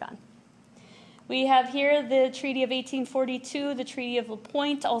while they're gone. We have here the Treaty of 1842, the Treaty of La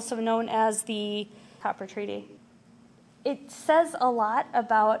Pointe, also known as the Copper Treaty. It says a lot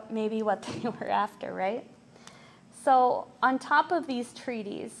about maybe what they were after, right? So on top of these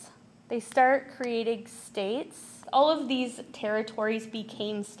treaties, they start creating states. All of these territories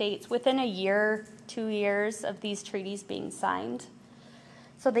became states within a year, 2 years of these treaties being signed.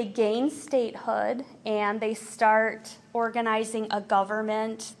 So they gain statehood, and they start organizing a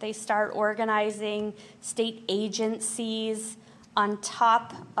government. They start organizing state agencies on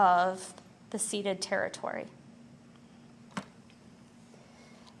top of the ceded territory.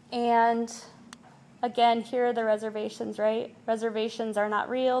 And again, here are the reservations, right? Reservations are not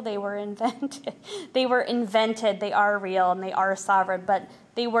real. They were invented. They were invented. They are real, and they are sovereign, but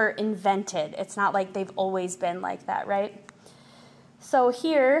they were invented. It's not like they've always been like that, right? So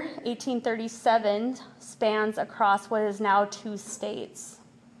here, 1837 spans across what is now 2 states.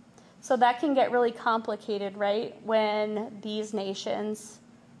 So that can get really complicated, right? When these nations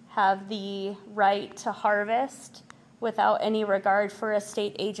have the right to harvest without any regard for a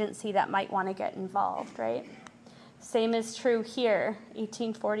state agency that might want to get involved, right? Same is true here,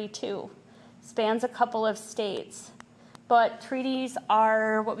 1842. Spans a couple of states. But treaties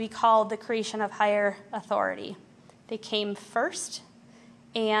are what we call the creation of higher authority. They came first,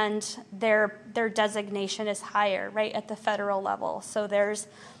 and their designation is higher, right, at the federal level. So there's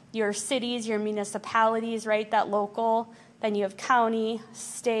your cities, your municipalities, right, that local. Then you have county,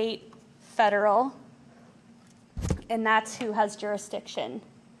 state, federal. And that's who has jurisdiction,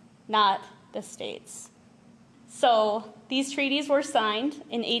 not the states. So these treaties were signed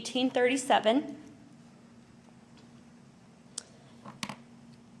in 1837.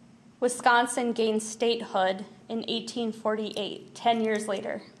 Wisconsin gained statehood in 1848, 10 years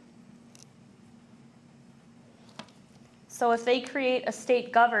later. So if they create a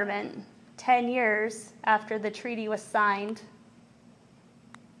state government 10 years after the treaty was signed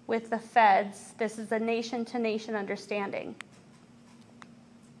with the feds, this is a nation-to-nation understanding.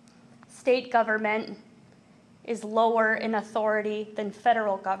 state government is lower in authority than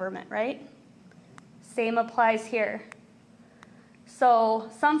federal government, right? Same applies here.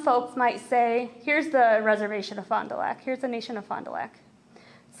 So some folks might say, here's the reservation of Fond du Lac, here's the nation of Fond du Lac.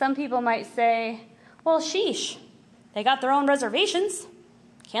 Some people might say, well, sheesh, they got their own reservations.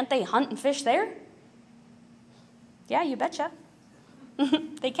 Can't they hunt and fish there? Yeah, you betcha.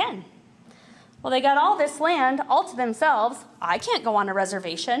 They can. Well, they got all this land all to themselves. I can't go on a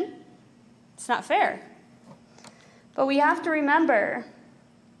reservation. It's not fair. But we have to remember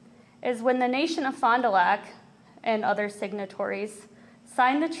is when the nation of Fond du Lac and other signatories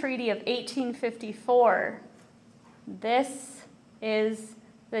signed the Treaty of 1854, this is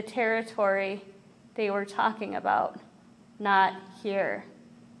the territory they were talking about, not here.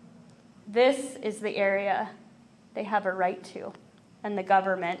 This is the area they have a right to, and the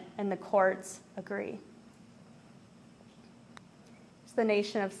government and the courts agree. It's the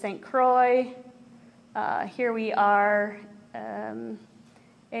nation of St. Croix. Here we are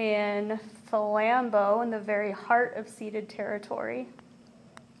in Flambeau, in the very heart of ceded territory.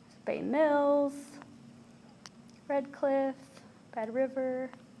 Bay Mills, Red Cliff, Bad River.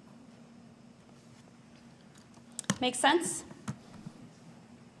 Make sense?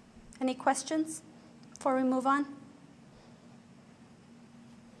 Any questions before we move on?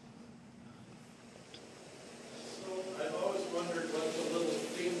 So I've always wondered what the little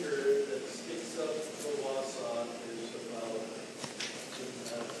finger that sticks up the Wausau is about in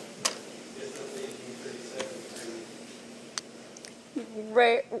the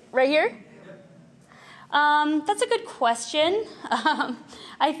 1837 Right here? That's a good question.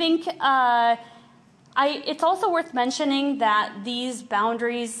 I think it's also worth mentioning that these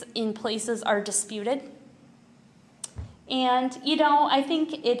boundaries in places are disputed. And, I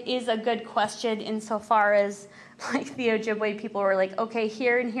think it is a good question insofar as, like, the Ojibwe people were like, okay,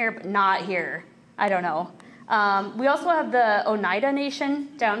 here and here, but not here. I don't know. We also have the Oneida Nation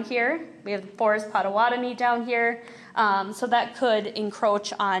down here. We have the Forest Potawatomi down here. So that could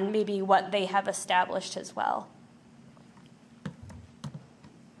encroach on maybe what they have established as well.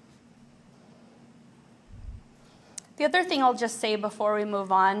 The other thing I'll just say before we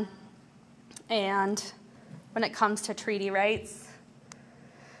move on, and when it comes to treaty rights,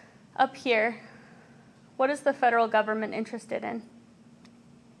 up here, what is the federal government interested in?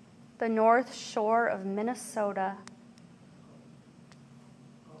 The North Shore of Minnesota.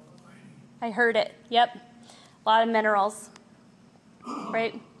 I heard it, yep. A lot of minerals,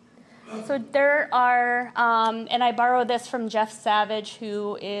 right? So there are, and I borrow this from Jeff Savage,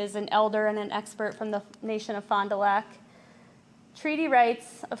 who is an elder and an expert from the nation of Fond du Lac. Treaty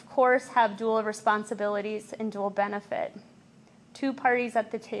rights, of course, have dual responsibilities and dual benefit. Two parties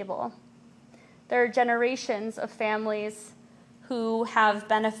at the table. There are generations of families who have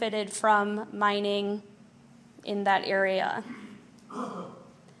benefited from mining in that area.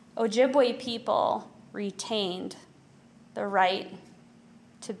 Ojibwe people retained the right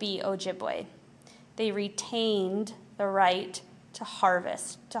to be Ojibwe. They retained the right to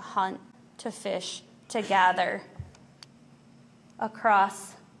harvest, to hunt, to fish, to gather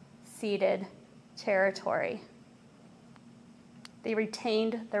across ceded territory. They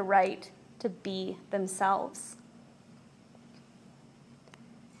retained the right to be themselves.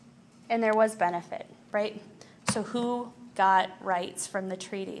 And there was benefit, right? So who got rights from the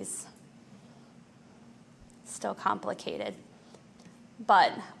treaties? Still complicated.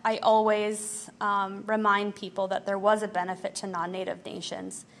 But I always remind people that there was a benefit to non-native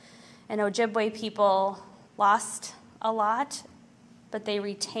nations. And Ojibwe people lost a lot, but they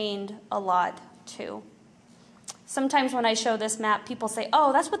retained a lot too. Sometimes when I show this map, people say,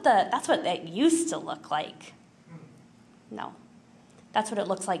 "Oh, that's what that used to look like." No, that's what it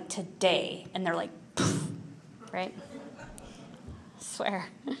looks like today, and they're like, poof, right? I swear.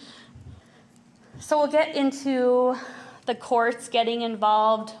 So we'll get into the courts getting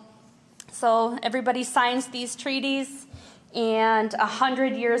involved. So everybody signs these treaties, and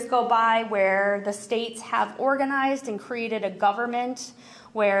 100 years go by where the states have organized and created a government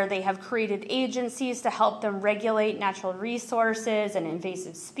where they have created agencies to help them regulate natural resources and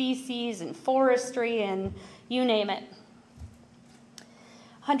invasive species and forestry and you name it.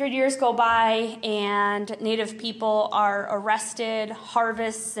 100 years go by and Native people are arrested,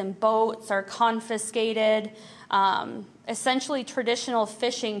 harvests and boats are confiscated. Essentially, traditional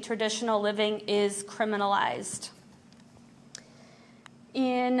fishing, traditional living is criminalized.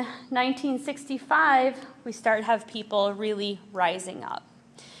 In 1965, we start to have people really rising up.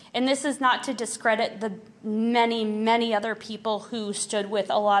 And this is not to discredit the many, many other people who stood with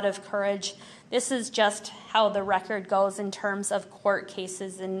a lot of courage. This is just how the record goes in terms of court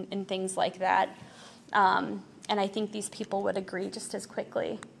cases and things like that. And I think these people would agree just as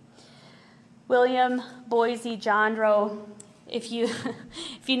quickly. William Boise Jandro, if you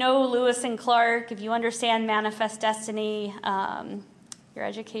know Lewis and Clark, if you understand Manifest Destiny, your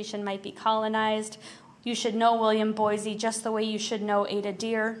education might be colonized. You should know William Boise just the way you should know Ada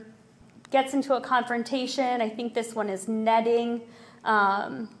Deer. Gets into a confrontation. I think this one is netting.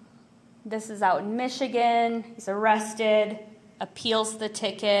 This is out in Michigan. He's arrested, appeals the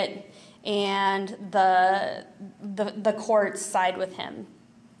ticket, and the courts side with him.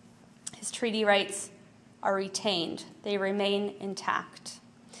 His treaty rights are retained. They remain intact.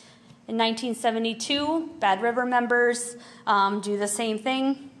 In 1972, Bad River members do the same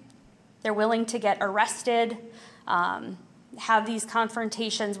thing. They're willing to get arrested, have these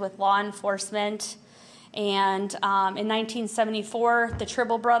confrontations with law enforcement. And in 1974, the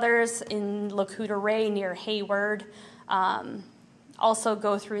Tribble brothers in Lakota Ray near Hayward also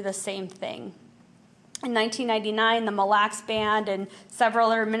go through the same thing. In 1999, the Mille Lacs Band and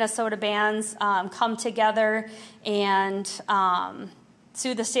several other Minnesota bands come together and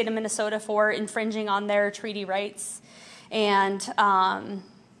sue the state of Minnesota for infringing on their treaty rights. And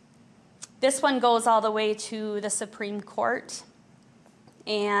this one goes all the way to the Supreme Court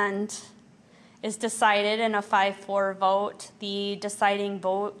and is decided in a 5-4 vote. The deciding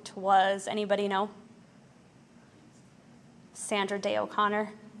vote was, anybody know? Sandra Day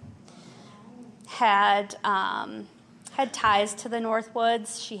O'Connor. Had ties to the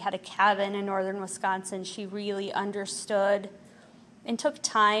Northwoods. She had a cabin in northern Wisconsin. She really understood and took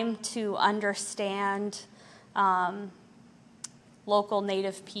time to understand local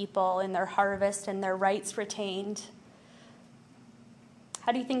Native people and their harvest and their rights retained.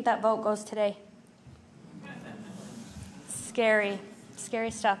 How do you think that vote goes today? Scary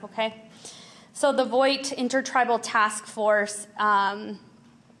stuff, okay? So the Voight Intertribal Task Force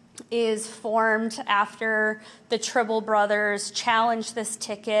is formed after the Tribble brothers challenged this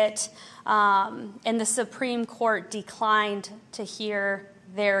ticket, and the Supreme Court declined to hear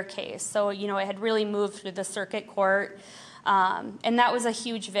their case. So, it had really moved through the circuit court, and that was a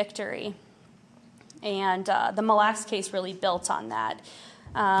huge victory. And the Mille Lacs case really built on that.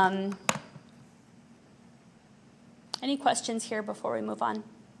 Any questions here before we move on?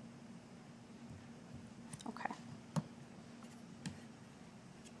 Okay.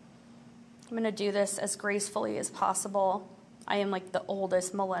 I'm going to do this as gracefully as possible. I am like the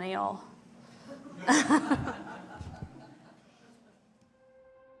oldest millennial.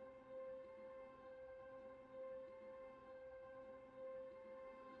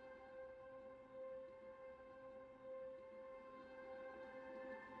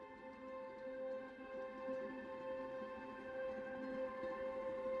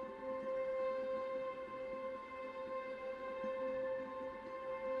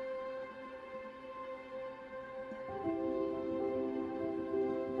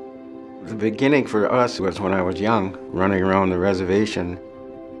 The beginning for us was when I was young, running around the reservation.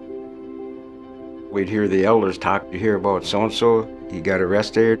 We'd hear the elders talk. You hear about so-and-so, he got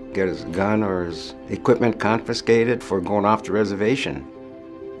arrested, got his gun or his equipment confiscated for going off the reservation.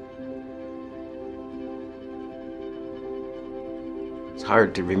 It's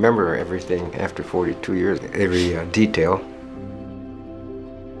hard to remember everything after 42 years, every detail.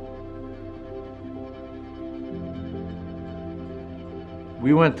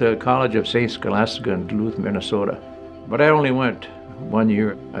 We went to College of St. Scholastica in Duluth, Minnesota. But I only went 1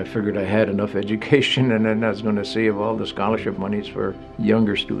 year. I figured I had enough education and then I was going to save all the scholarship monies for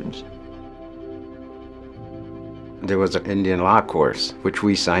younger students. There was an Indian law course, which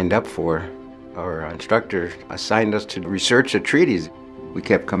we signed up for. Our instructor assigned us to research the treaties. We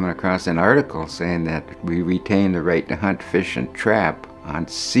kept coming across an article saying that we retain the right to hunt, fish, and trap on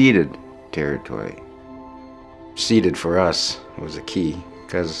ceded territory. Ceded for us was the key,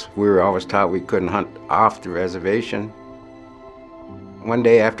 because we were always taught we couldn't hunt off the reservation. One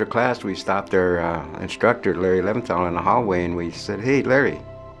day after class, we stopped our instructor, Larry Leventhal, in the hallway, and we said, "Hey, Larry,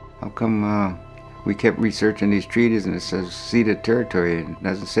 how come we kept researching these treaties and it says ceded territory? It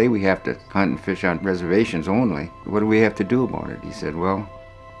doesn't say we have to hunt and fish on reservations only. What do we have to do about it?" He said, "Well,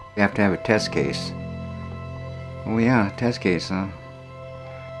 you have to have a test case." "Oh yeah, test case, huh?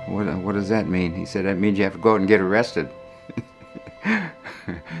 What does that mean?" He said, "That means you have to go out and get arrested."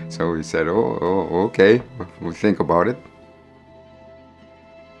 So we said, oh, okay, we'll think about it.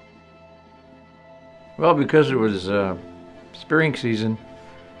 Well, because it was spring season,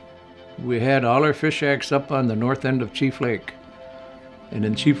 we had all our fish shacks up on the north end of Chief Lake. And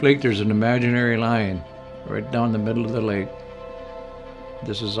in Chief Lake, there's an imaginary line right down the middle of the lake.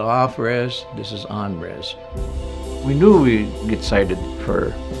 This is off res, this is on res. We knew we'd get cited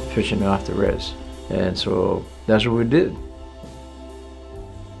for fishing off the res, and so that's what we did.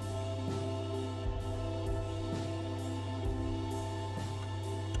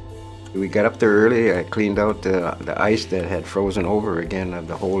 We got up there early. I cleaned out the ice that had frozen over again of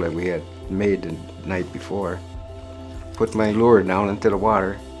the hole that we had made the night before. Put my lure down into the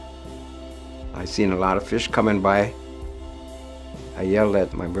water. I seen a lot of fish coming by. I yelled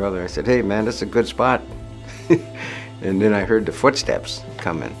at my brother. I said, "Hey man, this is a good spot." And then I heard the footsteps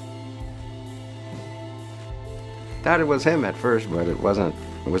coming. Thought it was him at first, but it wasn't.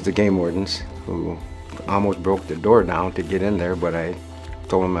 It was the game wardens who almost broke the door down to get in there, but I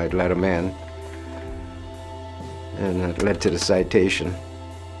told him I'd let him in. And it led to the citation.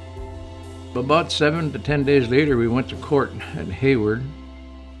 About 7 to 10 days later, we went to court at Hayward,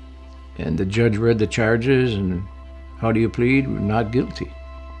 and the judge read the charges, and how do you plead? We're not guilty.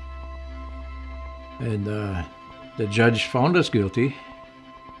 And the judge found us guilty.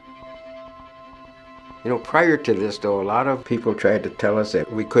 You know, prior to this, though, a lot of people tried to tell us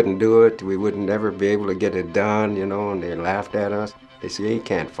that we couldn't do it, we wouldn't ever be able to get it done, you know, and they laughed at us. They said, "You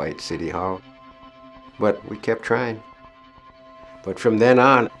can't fight City Hall." But we kept trying. But from then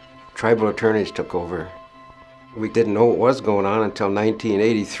on, tribal attorneys took over. We didn't know what was going on until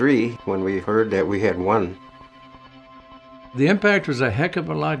 1983 when we heard that we had won. The impact was a heck of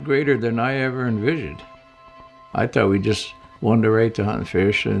a lot greater than I ever envisioned. I thought we just won the right to hunt and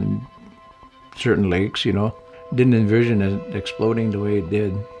fish in certain lakes, you know. Didn't envision it exploding the way it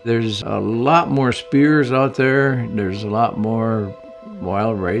did. There's a lot more spears out there. There's a lot more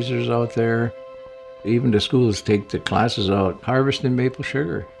wild razors out there. Even the schools take the classes out harvesting maple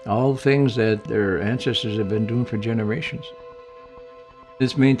sugar. All things that their ancestors have been doing for generations.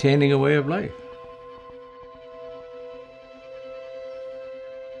 It's maintaining a way of life.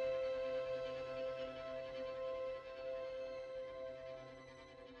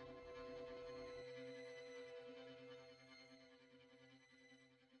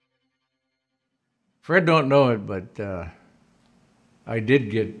 Fred don't know it, but I did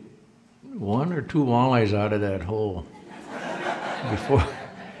get 1 or 2 walleyes out of that hole before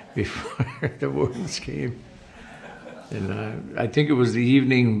the wardens came. And I think it was the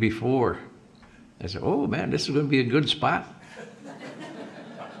evening before. I said, "Oh man, this is going to be a good spot."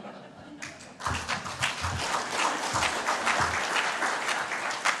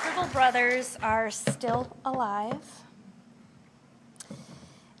 Sickle brothers are still alive.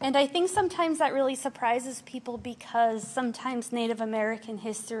 And I think sometimes that really surprises people because sometimes Native American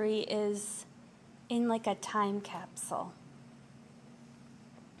history is in like a time capsule.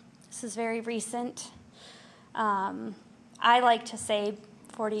 This is very recent. I like to say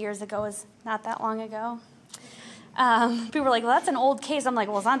 40 years ago is not that long ago. People were like, "Well, that's an old case." I'm like,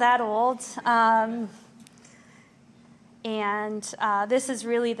 "Well, it's not that old." This is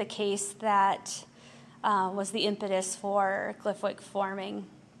really the case that was the impetus for Glyphwick forming.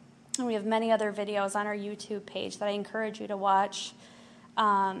 And we have many other videos on our YouTube page that I encourage you to watch.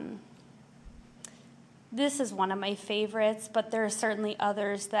 This is one of my favorites, but there are certainly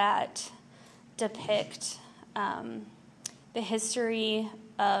others that depict the history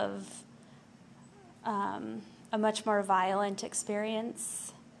of a much more violent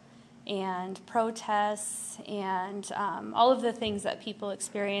experience and protests and all of the things that people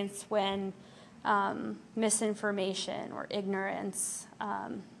experience when misinformation or ignorance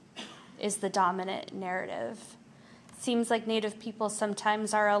is the dominant narrative. It seems like Native people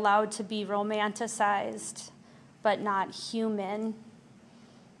sometimes are allowed to be romanticized, but not human.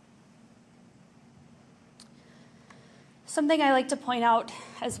 Something I like to point out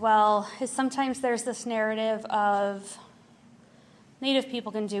as well is sometimes there's this narrative of Native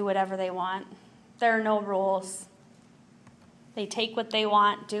people can do whatever they want. There are no rules. They take what they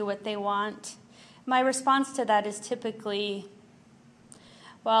want, do what they want. My response to that is typically,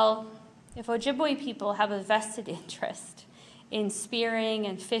 well, if Ojibwe people have a vested interest in spearing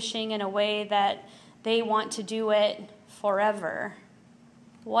and fishing in a way that they want to do it forever,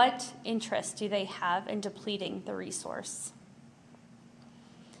 what interest do they have in depleting the resource?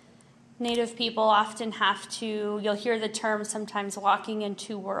 Native people often have to, you'll hear the term sometimes walking in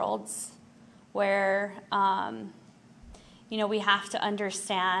two worlds, where we have to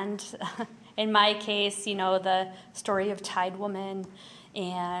understand, in my case, the story of Tide Woman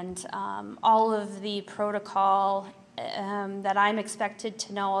and all of the protocol that I'm expected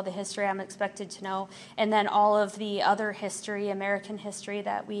to know, all the history I'm expected to know, and then all of the other history, American history,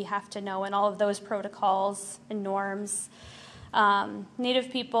 that we have to know, and all of those protocols and norms. Native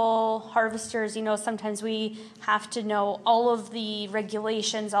people, harvesters, sometimes we have to know all of the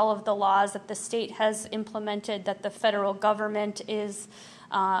regulations, all of the laws that the state has implemented, that the federal government is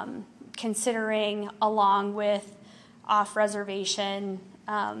considering, along with off-reservation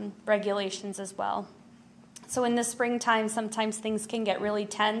regulations as well. So in the springtime, sometimes things can get really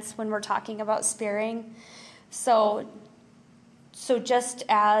tense when we're talking about spearing. So just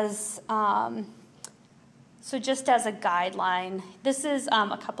as a guideline, this is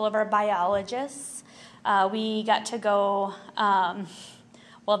a couple of our biologists. We got to go,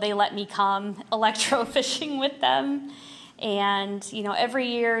 they let me come electrofishing with them. And, every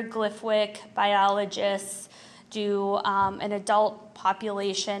year Glyphwick biologists do an adult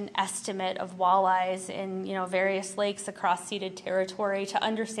population estimate of walleyes in, various lakes across ceded territory to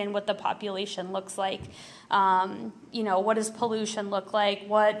understand what the population looks like. What does pollution look like?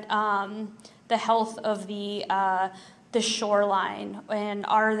 What the health of the shoreline, and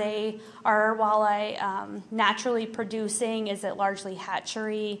are walleye naturally producing? Is it largely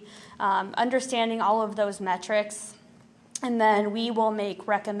hatchery? Understanding all of those metrics. And then we will make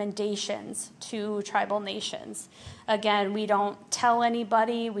recommendations to tribal nations. Again, we don't tell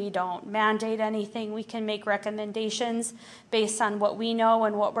anybody, we don't mandate anything. We can make recommendations based on what we know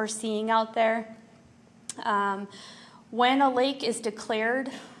and what we're seeing out there. When a lake is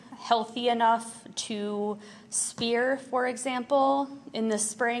declared healthy enough to spear, for example, in the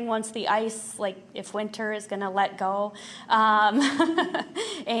spring, once the ice, if winter is going to let go, and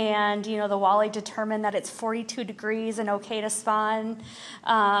the walleye determine that it's 42 degrees and okay to spawn,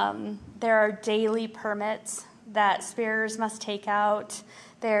 there are daily permits that spearers must take out.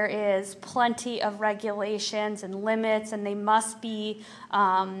 There is plenty of regulations and limits, and they must be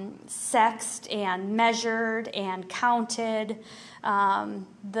sexed and measured and counted.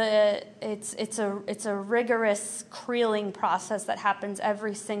 It's a rigorous creeling process that happens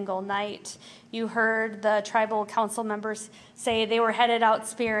every single night. You heard the tribal council members say they were headed out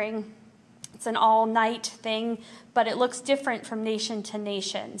spearing. It's an all-night thing, but it looks different from nation to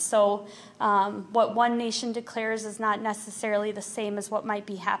nation. So what one nation declares is not necessarily the same as what might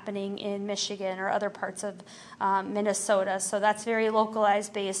be happening in Michigan or other parts of Minnesota. So that's very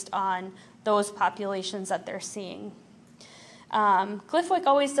localized based on those populations that they're seeing.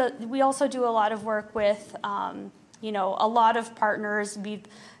 Glyphwick we also do a lot of work with, a lot of partners. We've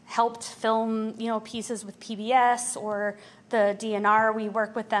helped film, pieces with PBS or the DNR. We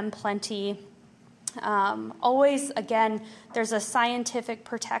work with them plenty. Always, again, there's a scientific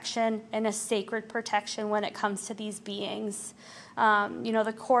protection and a sacred protection when it comes to these beings.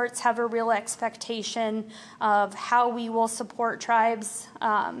 The courts have a real expectation of how we will support tribes,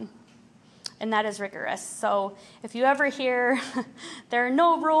 and that is rigorous. So if you ever hear there are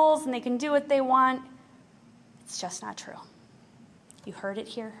no rules and they can do what they want, it's just not true. You heard it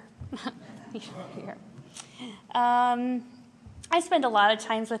here. You heard it here. I spend a lot of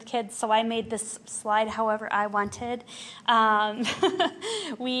times with kids, so I made this slide however I wanted.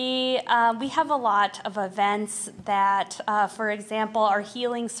 We have a lot of events that, for example, our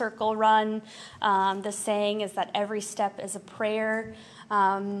healing circle run. The saying is that every step is a prayer.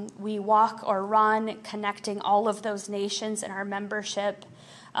 We walk or run, connecting all of those nations in our membership.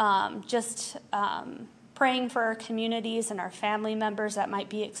 Praying for our communities and our family members that might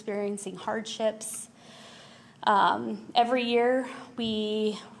be experiencing hardships. Every year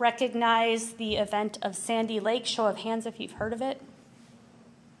we recognize the event of Sandy Lake. Show of hands if you've heard of it.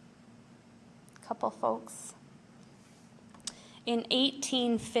 A couple folks. In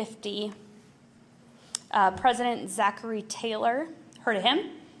 1850, President Zachary Taylor, heard of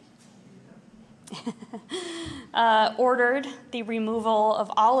him? Ordered the removal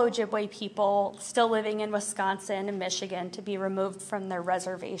of all Ojibwe people still living in Wisconsin and Michigan to be removed from their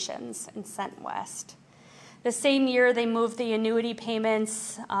reservations and sent west. The same year, they moved the annuity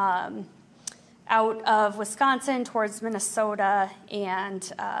payments out of Wisconsin towards Minnesota,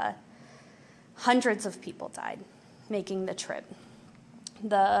 and hundreds of people died making the trip.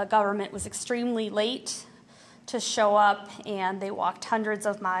 The government was extremely late to show up, and they walked hundreds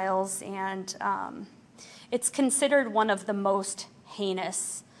of miles, and it's considered one of the most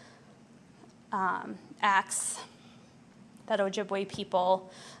heinous acts that Ojibwe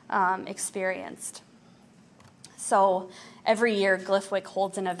people experienced. So every year, Glyphwick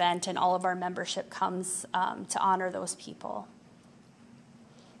holds an event, and all of our membership comes to honor those people.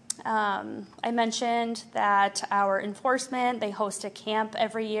 I mentioned that our enforcement, they host a camp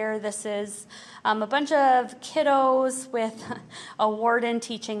every year. This is a bunch of kiddos with a warden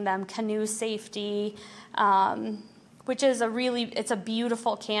teaching them canoe safety, which is it's a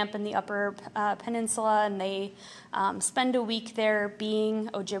beautiful camp in the Upper Peninsula, and they spend a week there being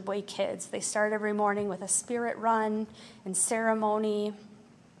Ojibwe kids. They start every morning with a spirit run and ceremony,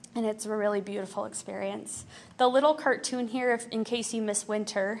 and it's a really beautiful experience. The little cartoon here, in case you miss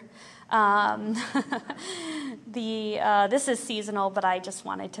winter, this is seasonal, but I just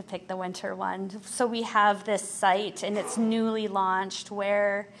wanted to pick the winter one. So we have this site, and it's newly launched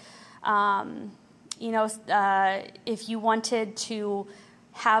where, if you wanted to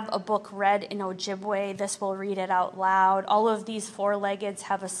have a book read in Ojibwe, this will read it out loud. All of these four-leggeds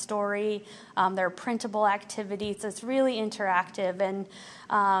have a story. They're printable activities. It's really interactive, and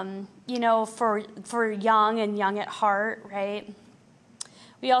for young and young at heart, right?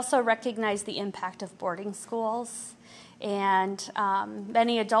 We also recognize the impact of boarding schools, and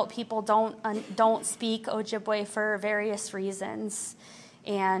many adult people don't speak Ojibwe for various reasons.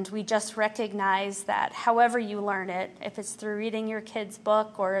 And we just recognize that however you learn it, if it's through reading your kid's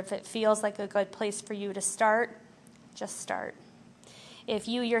book or if it feels like a good place for you to start, just start. If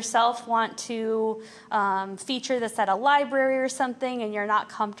you yourself want to feature this at a library or something and you're not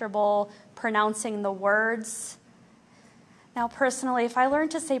comfortable pronouncing the words, now personally, if I learned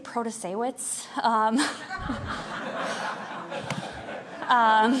to say Protasewitz,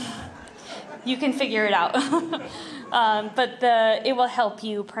 you can figure it out. But it will help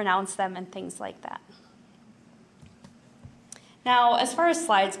you pronounce them and things like that. Now, as far as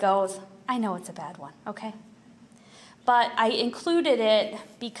slides goes, I know it's a bad one, okay? But I included it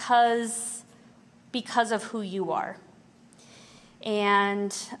because of who you are.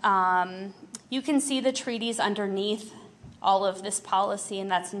 And you can see the treaties underneath all of this policy, and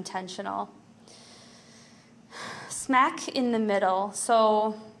that's intentional. Smack in the middle,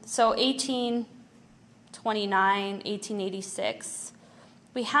 so 1829, 1886,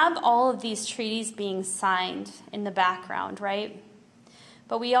 we have all of these treaties being signed in the background, right?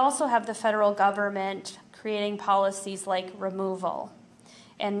 But we also have the federal government creating policies like removal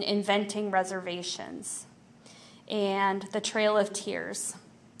and inventing reservations and the Trail of Tears,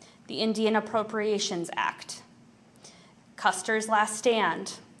 the Indian Appropriations Act, Custer's Last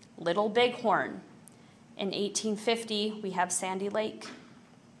Stand, Little Bighorn. In 1850, we have Sandy Lake.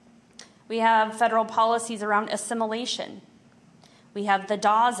 We have federal policies around assimilation. We have the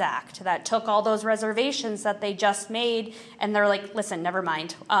Dawes Act that took all those reservations that they just made, and they're like, listen, never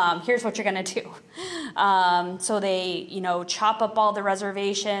mind. Here's what you're going to do. So they, chop up all the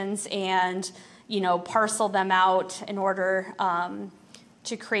reservations and, parcel them out in order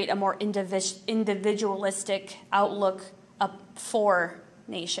to create a more individualistic outlook for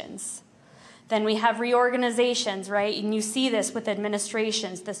nations. Then we have reorganizations, right? And you see this with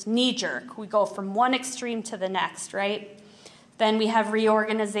administrations, this knee-jerk. We go from one extreme to the next, right? Then we have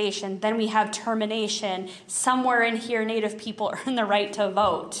reorganization. Then we have termination. Somewhere in here, Native people earn the right to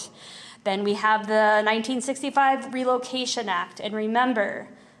vote. Then we have the 1965 Relocation Act. And remember,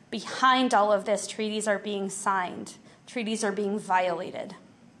 behind all of this, treaties are being signed. Treaties are being violated.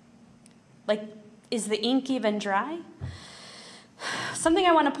 Like, is the ink even dry? Something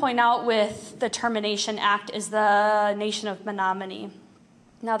I want to point out with the Termination Act is the nation of Menominee.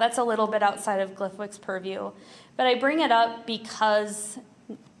 Now, that's a little bit outside of Gliffwick's purview, but I bring it up because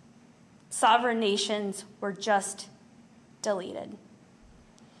sovereign nations were just deleted.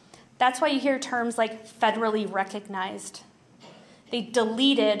 That's why you hear terms like federally recognized. They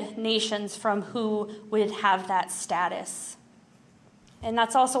deleted nations from who would have that status. And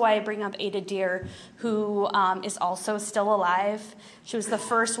that's also why I bring up Ada Deer, who is also still alive. She was the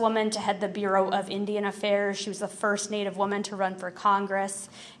first woman to head the Bureau of Indian Affairs. She was the first Native woman to run for Congress.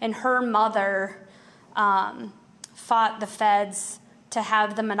 And her mother fought the feds to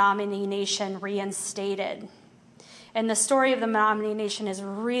have the Menominee Nation reinstated. And the story of the Menominee Nation is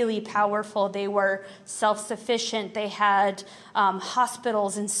really powerful. They were self-sufficient. They had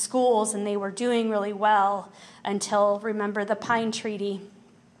hospitals and schools, and they were doing really well until, remember, the Pine Treaty.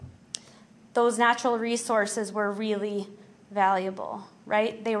 Those natural resources were really valuable,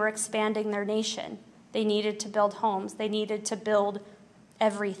 right? They were expanding their nation. They needed to build homes. They needed to build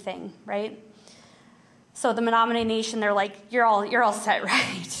everything, right? So the Menominee Nation, they're like, you're all set,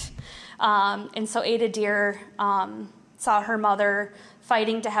 right? And so Ada Deer saw her mother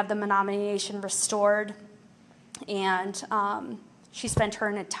fighting to have the Menominee Nation restored, and she spent her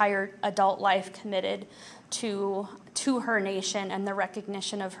entire adult life committed to her nation and the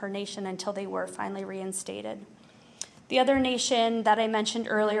recognition of her nation until they were finally reinstated. The other nation that I mentioned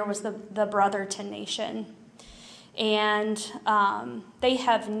earlier was the Brotherton Nation, and they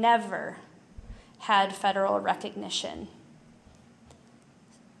have never had federal recognition.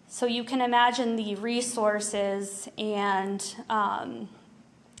 So you can imagine the resources and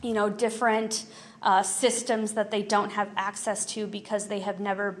different systems that they don't have access to because they have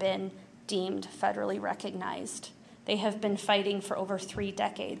never been deemed federally recognized. They have been fighting for over 3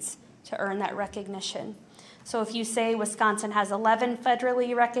 decades to earn that recognition. So if you say Wisconsin has 11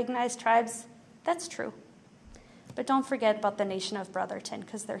 federally recognized tribes, that's true. But don't forget about the Nation of Brotherton,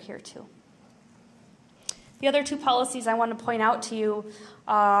 because they're here too. The other 2 policies I want to point out to you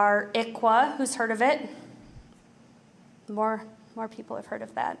are ICWA. Who's heard of it? More people have heard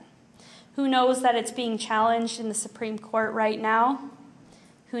of that. Who knows that it's being challenged in the Supreme Court right now?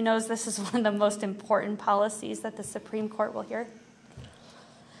 Who knows this is one of the most important policies that the Supreme Court will hear?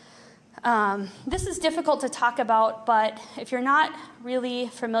 This is difficult to talk about, but if you're not really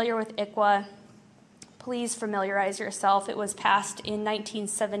familiar with ICWA, please familiarize yourself. It was passed in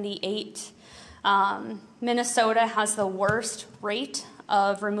 1978. Minnesota has the worst rate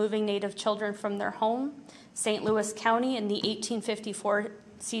of removing Native children from their home. St. Louis County in the 1854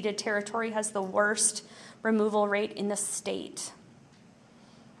 ceded territory has the worst removal rate in the state.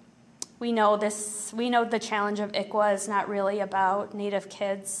 We know the challenge of ICWA is not really about Native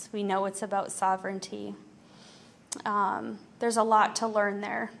kids. We know it's about sovereignty. There's a lot to learn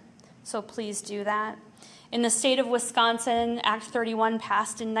there, so please do that. In the state of Wisconsin, Act 31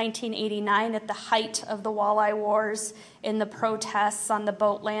 passed in 1989 at the height of the walleye wars in the protests on the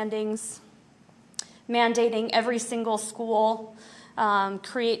boat landings, mandating every single school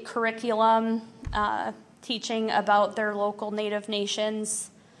create curriculum teaching about their local Native nations.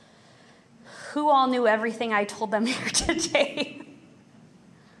 Who all knew everything I told them here today?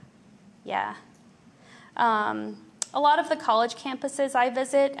 Yeah. A lot of the college campuses I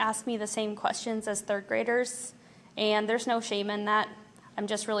visit ask me the same questions as 3rd graders, and there's no shame in that. I'm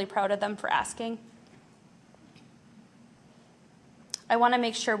just really proud of them for asking. I want to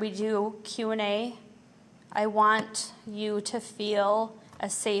make sure we do Q&A. I want you to feel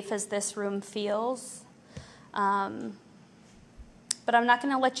as safe as this room feels. But I'm not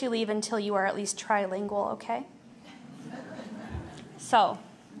going to let you leave until you are at least trilingual, okay? So,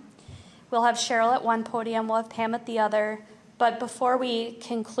 we'll have Cheryl at one podium, we'll have Pam at the other. But before we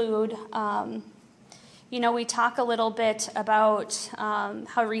conclude, we talk a little bit about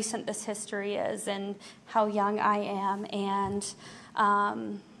how recent this history is and how young I am. And,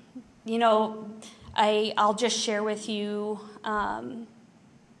 I'll just share with you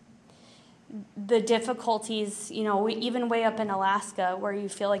the difficulties, even way up in Alaska, where you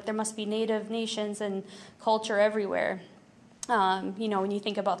feel like there must be Native nations and culture everywhere. When you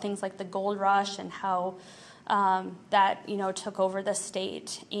think about things like the gold rush and how that, took over the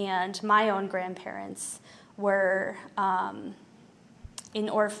state. And my own grandparents were in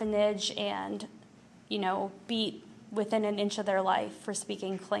orphanage and, beat within an inch of their life for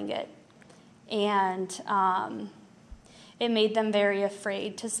speaking Tlingit. And it made them very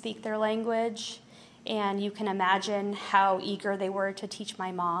afraid to speak their language. And you can imagine how eager they were to teach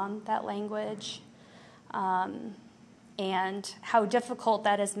my mom that language. And how difficult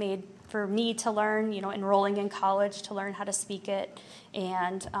that has made for me to learn, enrolling in college to learn how to speak it,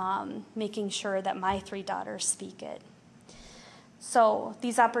 and making sure that my 3 daughters speak it. So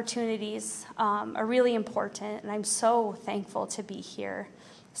these opportunities are really important, and I'm so thankful to be here.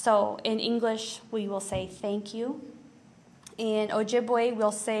 So in English, we will say thank you. In Ojibwe,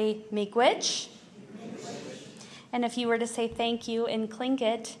 we'll say miigwech. And if you were to say thank you in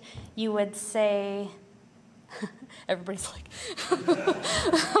Tlingit, you would say... Everybody's like,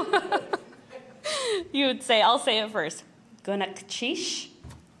 you would say, I'll say it first. Gunakchish.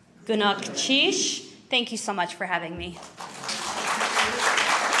 Gunakchish. Thank you so much for having me.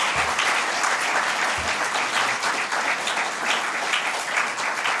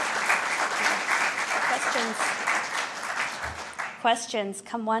 Questions?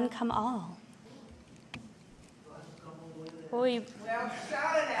 Come one, come all. Well,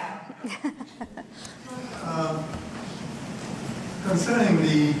 shout it out. Concerning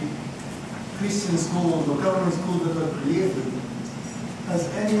the Christian schools or government schools that were created, has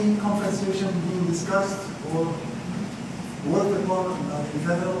any compensation been discussed or worked upon in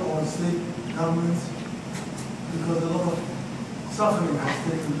federal or state governments? Because a lot of suffering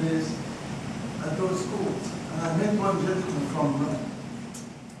has taken place at those schools. And I made one judgment from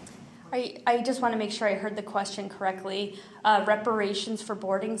I just want to make sure I heard the question correctly. Reparations for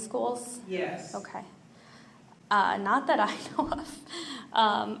boarding schools? Yes. Okay. Not that I know of.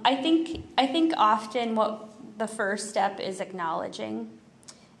 I think often what the first step is acknowledging.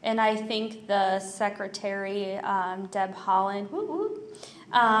 And I think the Secretary, Deb Haaland,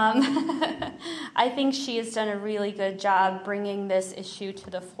 I think she has done a really good job bringing this issue to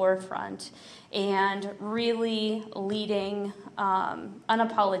the forefront and really leading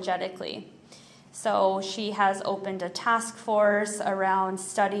unapologetically. So she has opened a task force around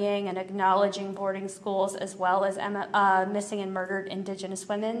studying and acknowledging boarding schools, as well as missing and murdered Indigenous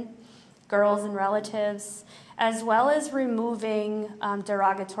women, girls and relatives, as well as removing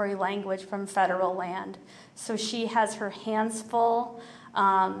derogatory language from federal land. So she has her hands full,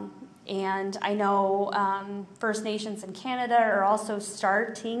 and I know First Nations in Canada are also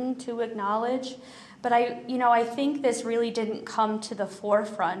starting to acknowledge. But I think this really didn't come to the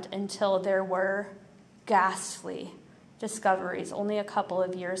forefront until there were ghastly discoveries only a couple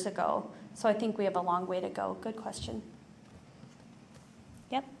of years ago. So I think we have a long way to go. Good question.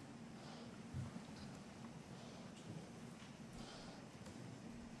 Yep.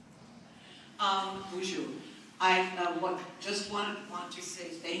 Buju, I just want to say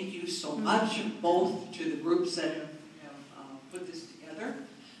thank you so much, both to the groups that have put this together.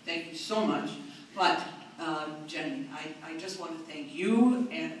 Thank you so much. But Jenny, I just want to thank you,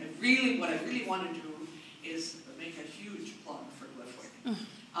 and what I really want to do is make a huge plug for Gliffwick.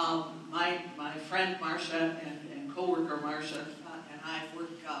 My friend Marcia and co-worker Marcia and I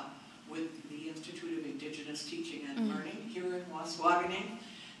work with the Institute of Indigenous Teaching and Learning here in Waskaganish,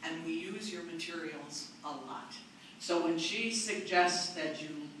 and we use your materials a lot. So when she suggests that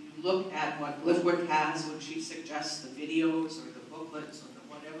you look at what Gliffwick has, when she suggests the videos or the booklets or the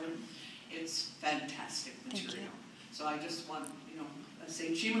whatever, it's fantastic material. So I just want to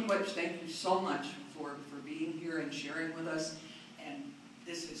say, Chimagwich, thank you so much for being here and sharing with us. And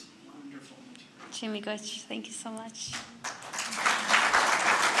this is wonderful material. Chimagwich, thank you so much.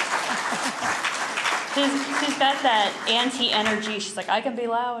 She's got that auntie-energy. She's like, I can be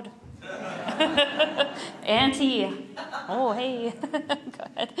loud. Auntie. Oh, hey. Go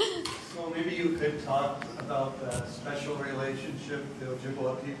ahead. So maybe you could talk about the special relationship the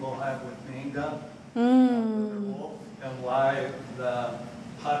Ojibwa people have with Mainga, the wolf, and why the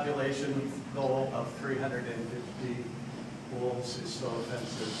population goal of 350 wolves is so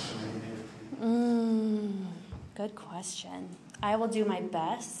offensive to many Native people. Good question. I will do my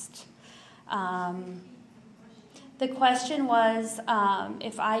best. The question was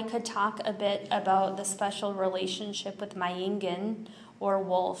if I could talk a bit about the special relationship with Mayingan, or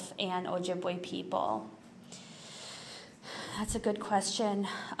wolf, and Ojibwe people. That's a good question.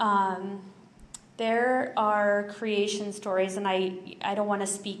 There are creation stories, and I don't want to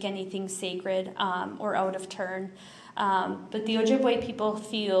speak anything sacred or out of turn, but the Ojibwe people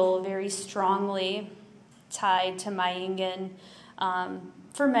feel very strongly tied to Mayingan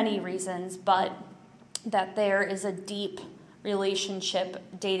for many reasons, but that there is a deep relationship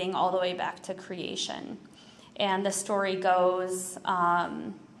dating all the way back to creation. And the story goes that,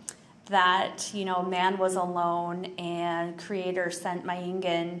 man was alone and Creator sent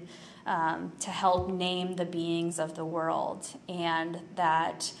Mayingan to help name the beings of the world, and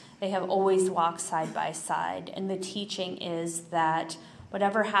that they have always walked side by side. And the teaching is that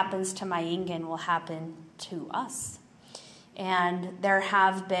whatever happens to Mayingan will happen to us. And there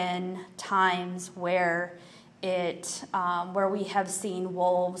have been times where where we have seen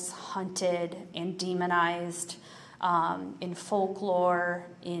wolves hunted and demonized in folklore,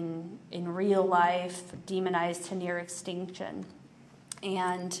 in real life, demonized to near extinction.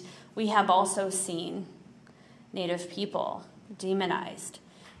 And we have also seen Native people demonized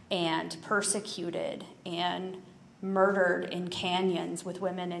and persecuted and murdered in canyons with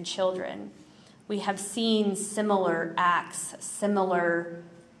women and children. We have seen similar acts, similar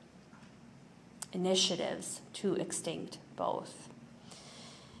initiatives to extinct both.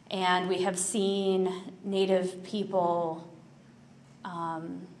 And we have seen Native people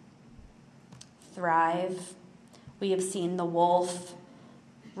thrive. We have seen the wolf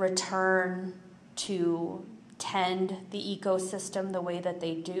return to tend the ecosystem the way that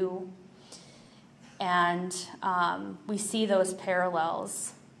they do. And we see those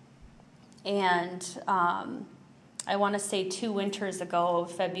parallels. And I want to say 2 winters ago,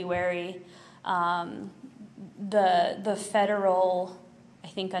 February, the federal, I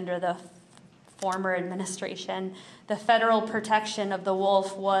think under the former administration, the federal protection of the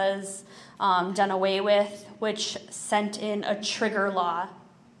wolf was done away with, which sent in a trigger law,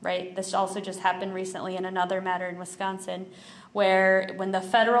 right? This also just happened recently in another matter in Wisconsin, where when the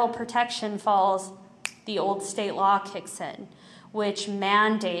federal protection falls, the old state law kicks in, which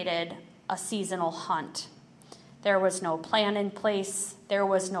mandated a seasonal hunt. There was no plan in place. There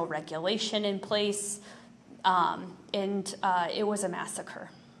was no regulation in place. And it was a massacre.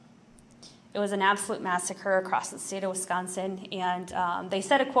 It was an absolute massacre across the state of Wisconsin, and they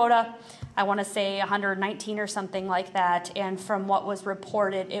set a quota, I want to say 119 or something like that, and from what was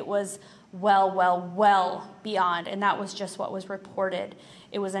reported, it was well beyond, and that was just what was reported.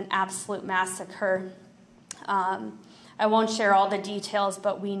 It was an absolute massacre. I won't share all the details,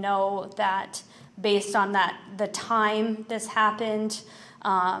 but we know that based on that, the time this happened,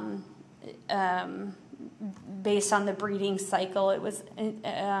 based on the breeding cycle, it was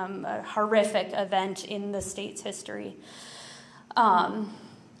a horrific event in the state's history.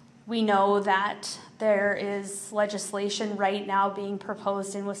 We know that there is legislation right now being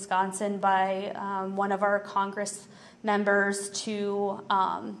proposed in Wisconsin by one of our Congress members to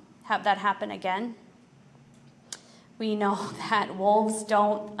have that happen again. We know that wolves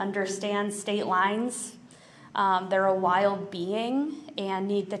don't understand state lines. They're a wild being and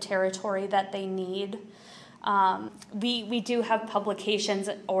need the territory that they need. We do have publications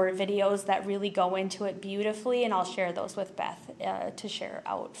or videos that really go into it beautifully, and I'll share those with Beth to share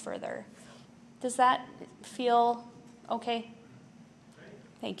out further. Does that feel okay?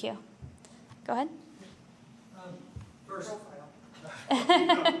 Thank you. Go ahead. First,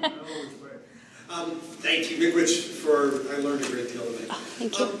 thank you, Miigwech, I learned a great deal today.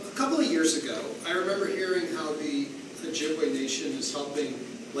 Thank you. A couple of years ago, I remember hearing how the Ojibwe Nation is helping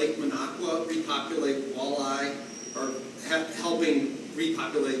Lake Minocqua repopulate walleye, or helping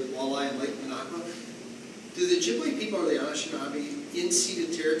repopulate walleye in Lake Minocqua. Do the Ojibwe people or the Anishinaabe in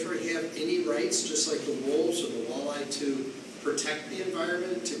ceded territory have any rights, just like the wolves or the walleye, to protect the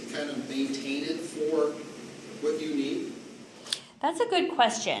environment, to kind of maintain it for what you need? That's a good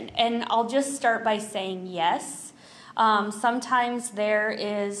question, and I'll just start by saying yes. Sometimes there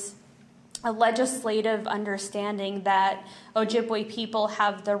is a legislative understanding that Ojibwe people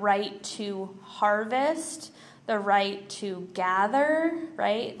have the right to harvest, the right to gather,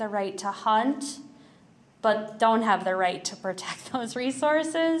 right, the right to hunt, but don't have the right to protect those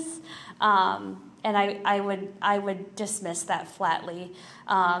resources. And I would dismiss that flatly.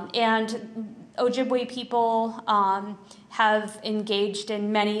 And Ojibwe people have engaged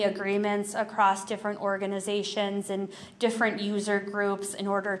in many agreements across different organizations and different user groups in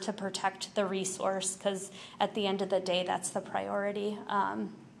order to protect the resource, because at the end of the day, that's the priority.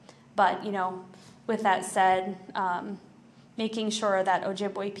 But, you know, with that said, making sure that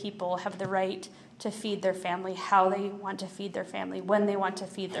Ojibwe people have the right to feed their family, how they want to feed their family, when they want to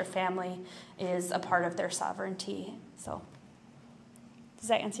feed their family is a part of their sovereignty. So, does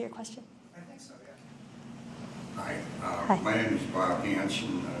that answer your question? I think so, yeah. Hi. Hi. My name is Bob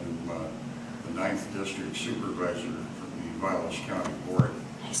Hanson. I'm the 9th District Supervisor for the Vilas County Board.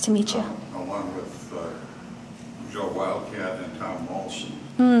 Nice to meet you. Along with Joe Wildcat and Tom Molson.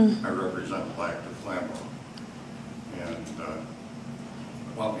 I represent Lacta Flambeau. And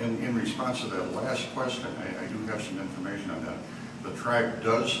well, in response to that last question, I do have some information on that. The tribe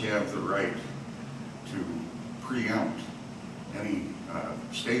does have the right to preempt any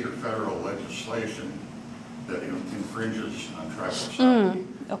state or federal legislation that infringes on tribal sovereignty.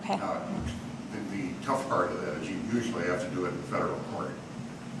 Okay. The tough part of that is you usually have to do it in federal court,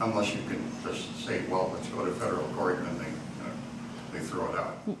 unless you can just say, well, let's go to federal court, and then they throw it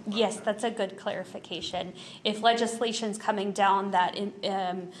out. Yes, that's a good clarification. If legislation's coming down that,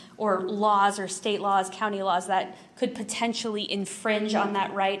 or laws or state laws, county laws that could potentially infringe on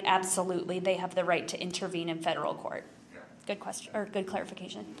that right, absolutely, they have the right to intervene in federal court. Yeah. Good question, or good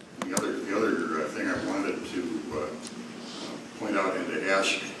clarification. The other thing I wanted to point out and to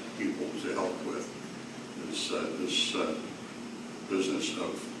ask people to help with is this business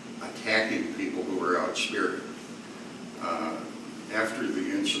of attacking people who are out-spirited. After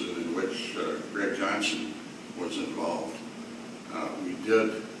the incident in which Greg Johnson was involved,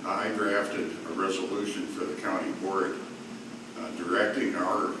 I drafted a resolution for the county board directing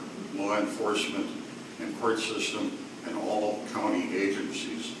our law enforcement and court system and all county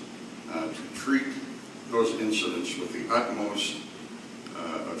agencies to treat those incidents with the utmost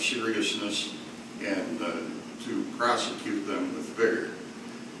of seriousness and to prosecute them with vigor.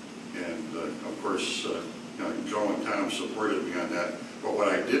 And of course, Joe and Tom supported me on that, but what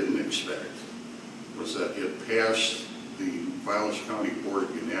I didn't expect was that it passed the Vilas County Board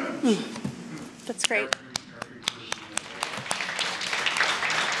unanimously. That's great.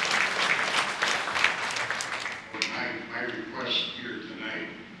 My request here tonight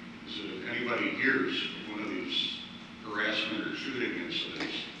is that if anybody hears of one of these harassment or shooting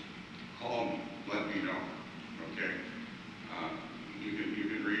incidents, call me, let me know, okay? You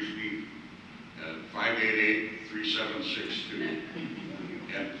can reach me at 588-3762,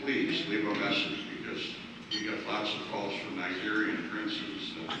 and please leave a message, because We got lots of calls from Nigerian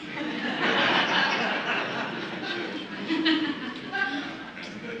princes. And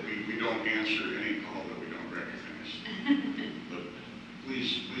we don't answer any call that we don't recognize. But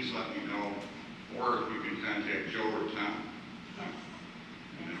please let me know, or you can contact Joe or Tom.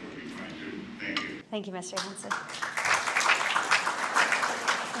 And that would be fine too. Thank you. Thank you, Mr. Hanson.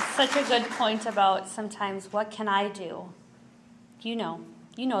 It's such a good point about sometimes what can I do? You know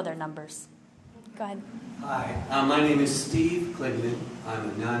their numbers. Go ahead. Hi, my name is Steve Kligman.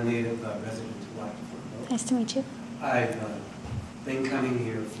 I'm a non-native resident of Flambeau. Nice to meet you. I've been coming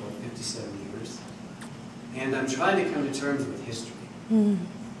here for 57 years, and I'm trying to come to terms with history.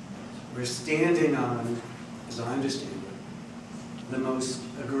 We're standing on, as I understand it, the most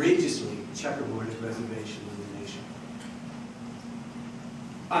egregiously checkerboarded reservation in the nation.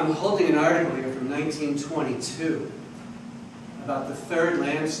 I'm holding an article here from 1922 about the third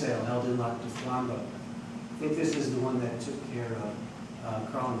land sale held in Lac de Flambeau. I think this is the one that took care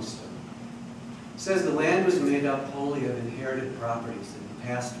of Crawlingstone. It says the land was made up wholly of inherited properties that had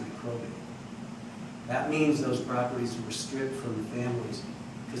passed through probate. That means those properties were stripped from the families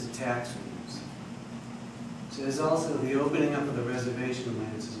because of tax rules. It says also the opening up of the reservation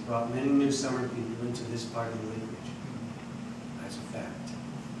lands has brought many new summer people into this part of the lake region. That's a fact.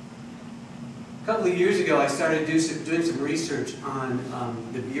 A couple of years ago, I started doing some research on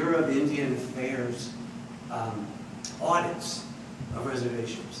the Bureau of Indian Affairs audits of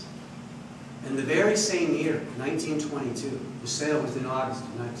reservations. And the very same year, 1922, the sale was in August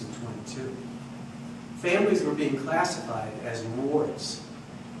of 1922, families were being classified as wards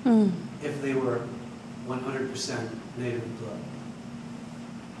if they were 100% native blood.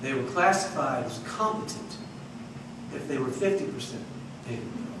 They were classified as competent if they were 50% native blood.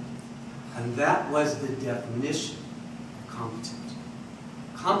 And that was the definition of competent.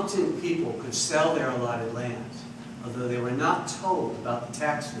 Competent people could sell their allotted lands, although they were not told about the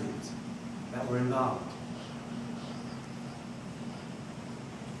tax liens that were involved.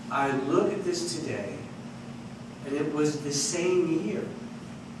 I look at this today, and it was the same year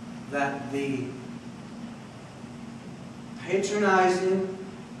that the patronizing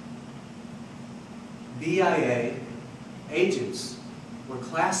BIA agents were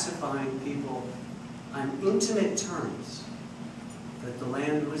classifying people on intimate terms that the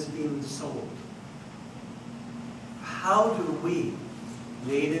land was being sold. How do we,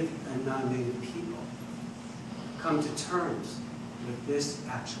 native and non-native people, come to terms with this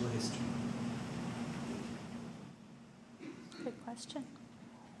actual history? Good question.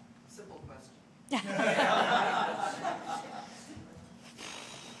 Simple question.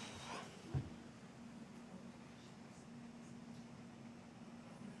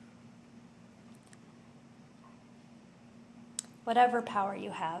 Whatever power you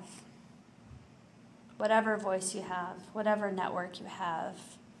have, whatever voice you have, whatever network you have,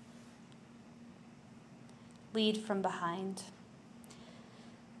 lead from behind.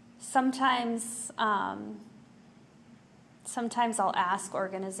 Sometimes I'll ask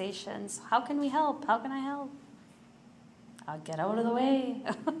organizations, how can we help? How can I help? I'll get out of the way.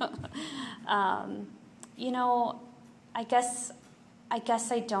 I guess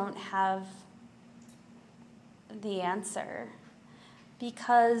I don't have the answer,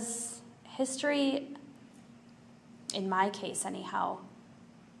 because history, in my case anyhow,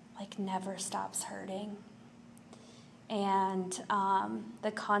 never stops hurting. And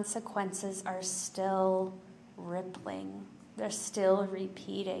the consequences are still rippling. They're still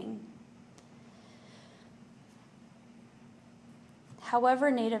repeating.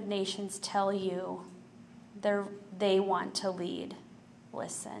 However Native nations tell you they want to lead,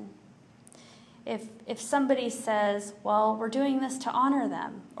 listen. If somebody says, well, we're doing this to honor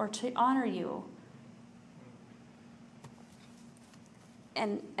them or to honor you,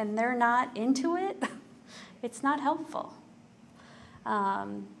 and they're not into it, it's not helpful.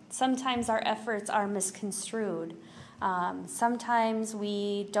 Sometimes our efforts are misconstrued. Sometimes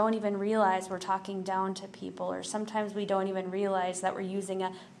we don't even realize we're talking down to people, or sometimes we don't even realize that we're using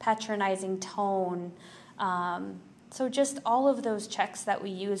a patronizing tone. So just all of those checks that we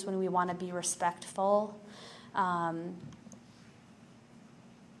use when we want to be respectful. I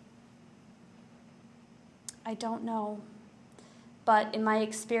don't know. But in my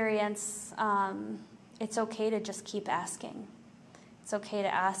experience, it's okay to just keep asking. It's okay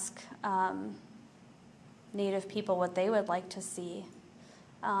to ask Native people what they would like to see.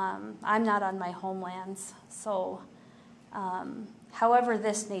 I'm not on my homelands, so however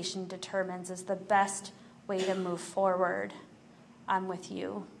this nation determines is the best way to move forward. I'm with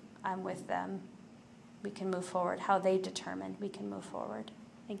you. I'm with them. We can move forward. How they determine, we can move forward.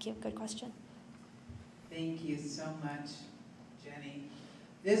 Thank you. Good question. Thank you so much, Jenny.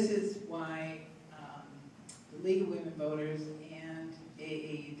 This is why the League of Women Voters and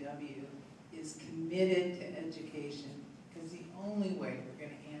AAUW is committed to education, because the only way we're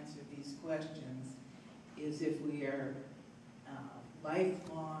going to answer these questions is if we are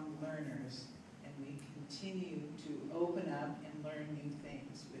lifelong learners and we continue to open up and learn new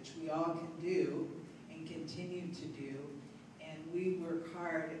things, which we all can do and continue to do. And we work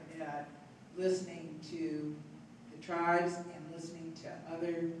hard at listening to the tribes and listening to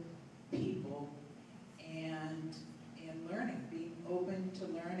other people and learning, being open to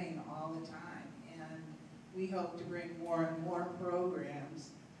learning all the time. And we hope to bring more and more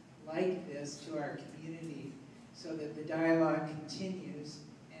programs like this to our community so that the dialogue continues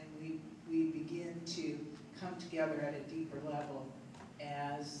and we begin to come together at a deeper level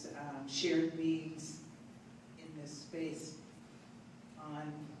as shared beings in this space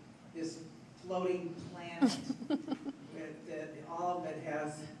on this floating planet that all of it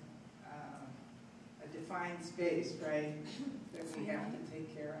has a defined space, right, that we have to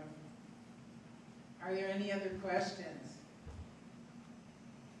take care of. Are there any other questions?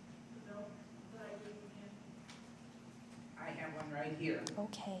 I have one right here.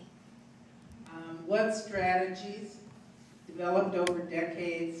 Okay. What strategies developed over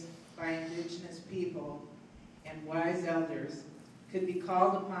decades by Indigenous people and wise elders could be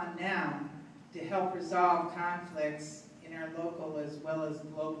called upon now to help resolve conflicts in our local as well as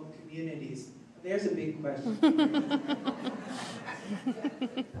global communities? There's a big question.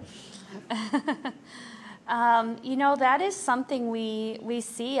 You know, that is something we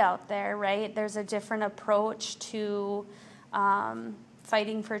see out there, right? There's a different approach to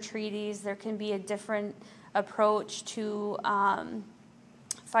fighting for treaties. There can be a different approach to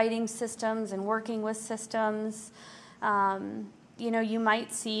fighting systems and working with systems. You know, you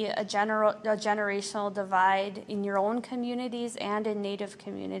might see a generational divide in your own communities and in Native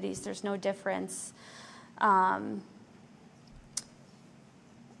communities. There's no difference. I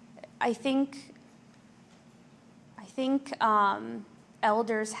think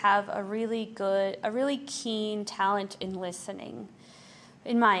elders have a really keen talent in listening,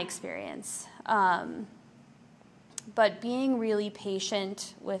 in my experience. But being really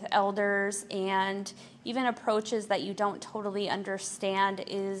patient with elders and even approaches that you don't totally understand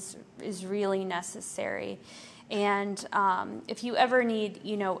is really necessary. And if you ever need,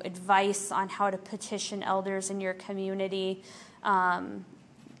 you know, advice on how to petition elders in your community,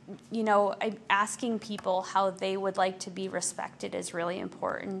 you know, asking people how they would like to be respected is really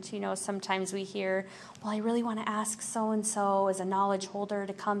important. You know, sometimes we hear, well, I really want to ask so-and-so as a knowledge holder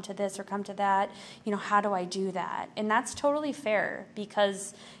to come to this or come to that. You know, how do I do that? And that's totally fair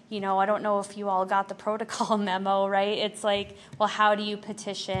because, you know, I don't know if you all got the protocol memo, right? It's like, well, how do you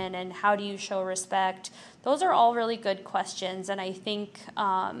petition and how do you show respect? Those are all really good questions. And I think,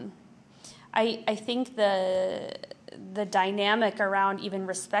 I think the dynamic around even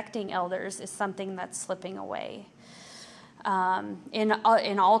respecting elders is something that's slipping away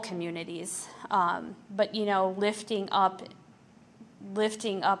in all communities. But you know, lifting up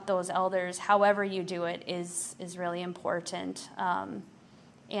those elders, however you do it, is really important.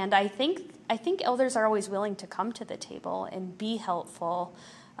 And I think elders are always willing to come to the table and be helpful.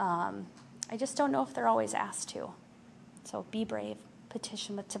 I just don't know if they're always asked to. So be brave.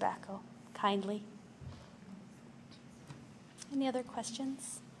 Petition with tobacco, kindly. Any other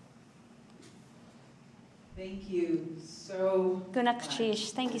questions? Thank you so much.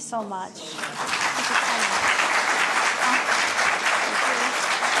 Thank you so much.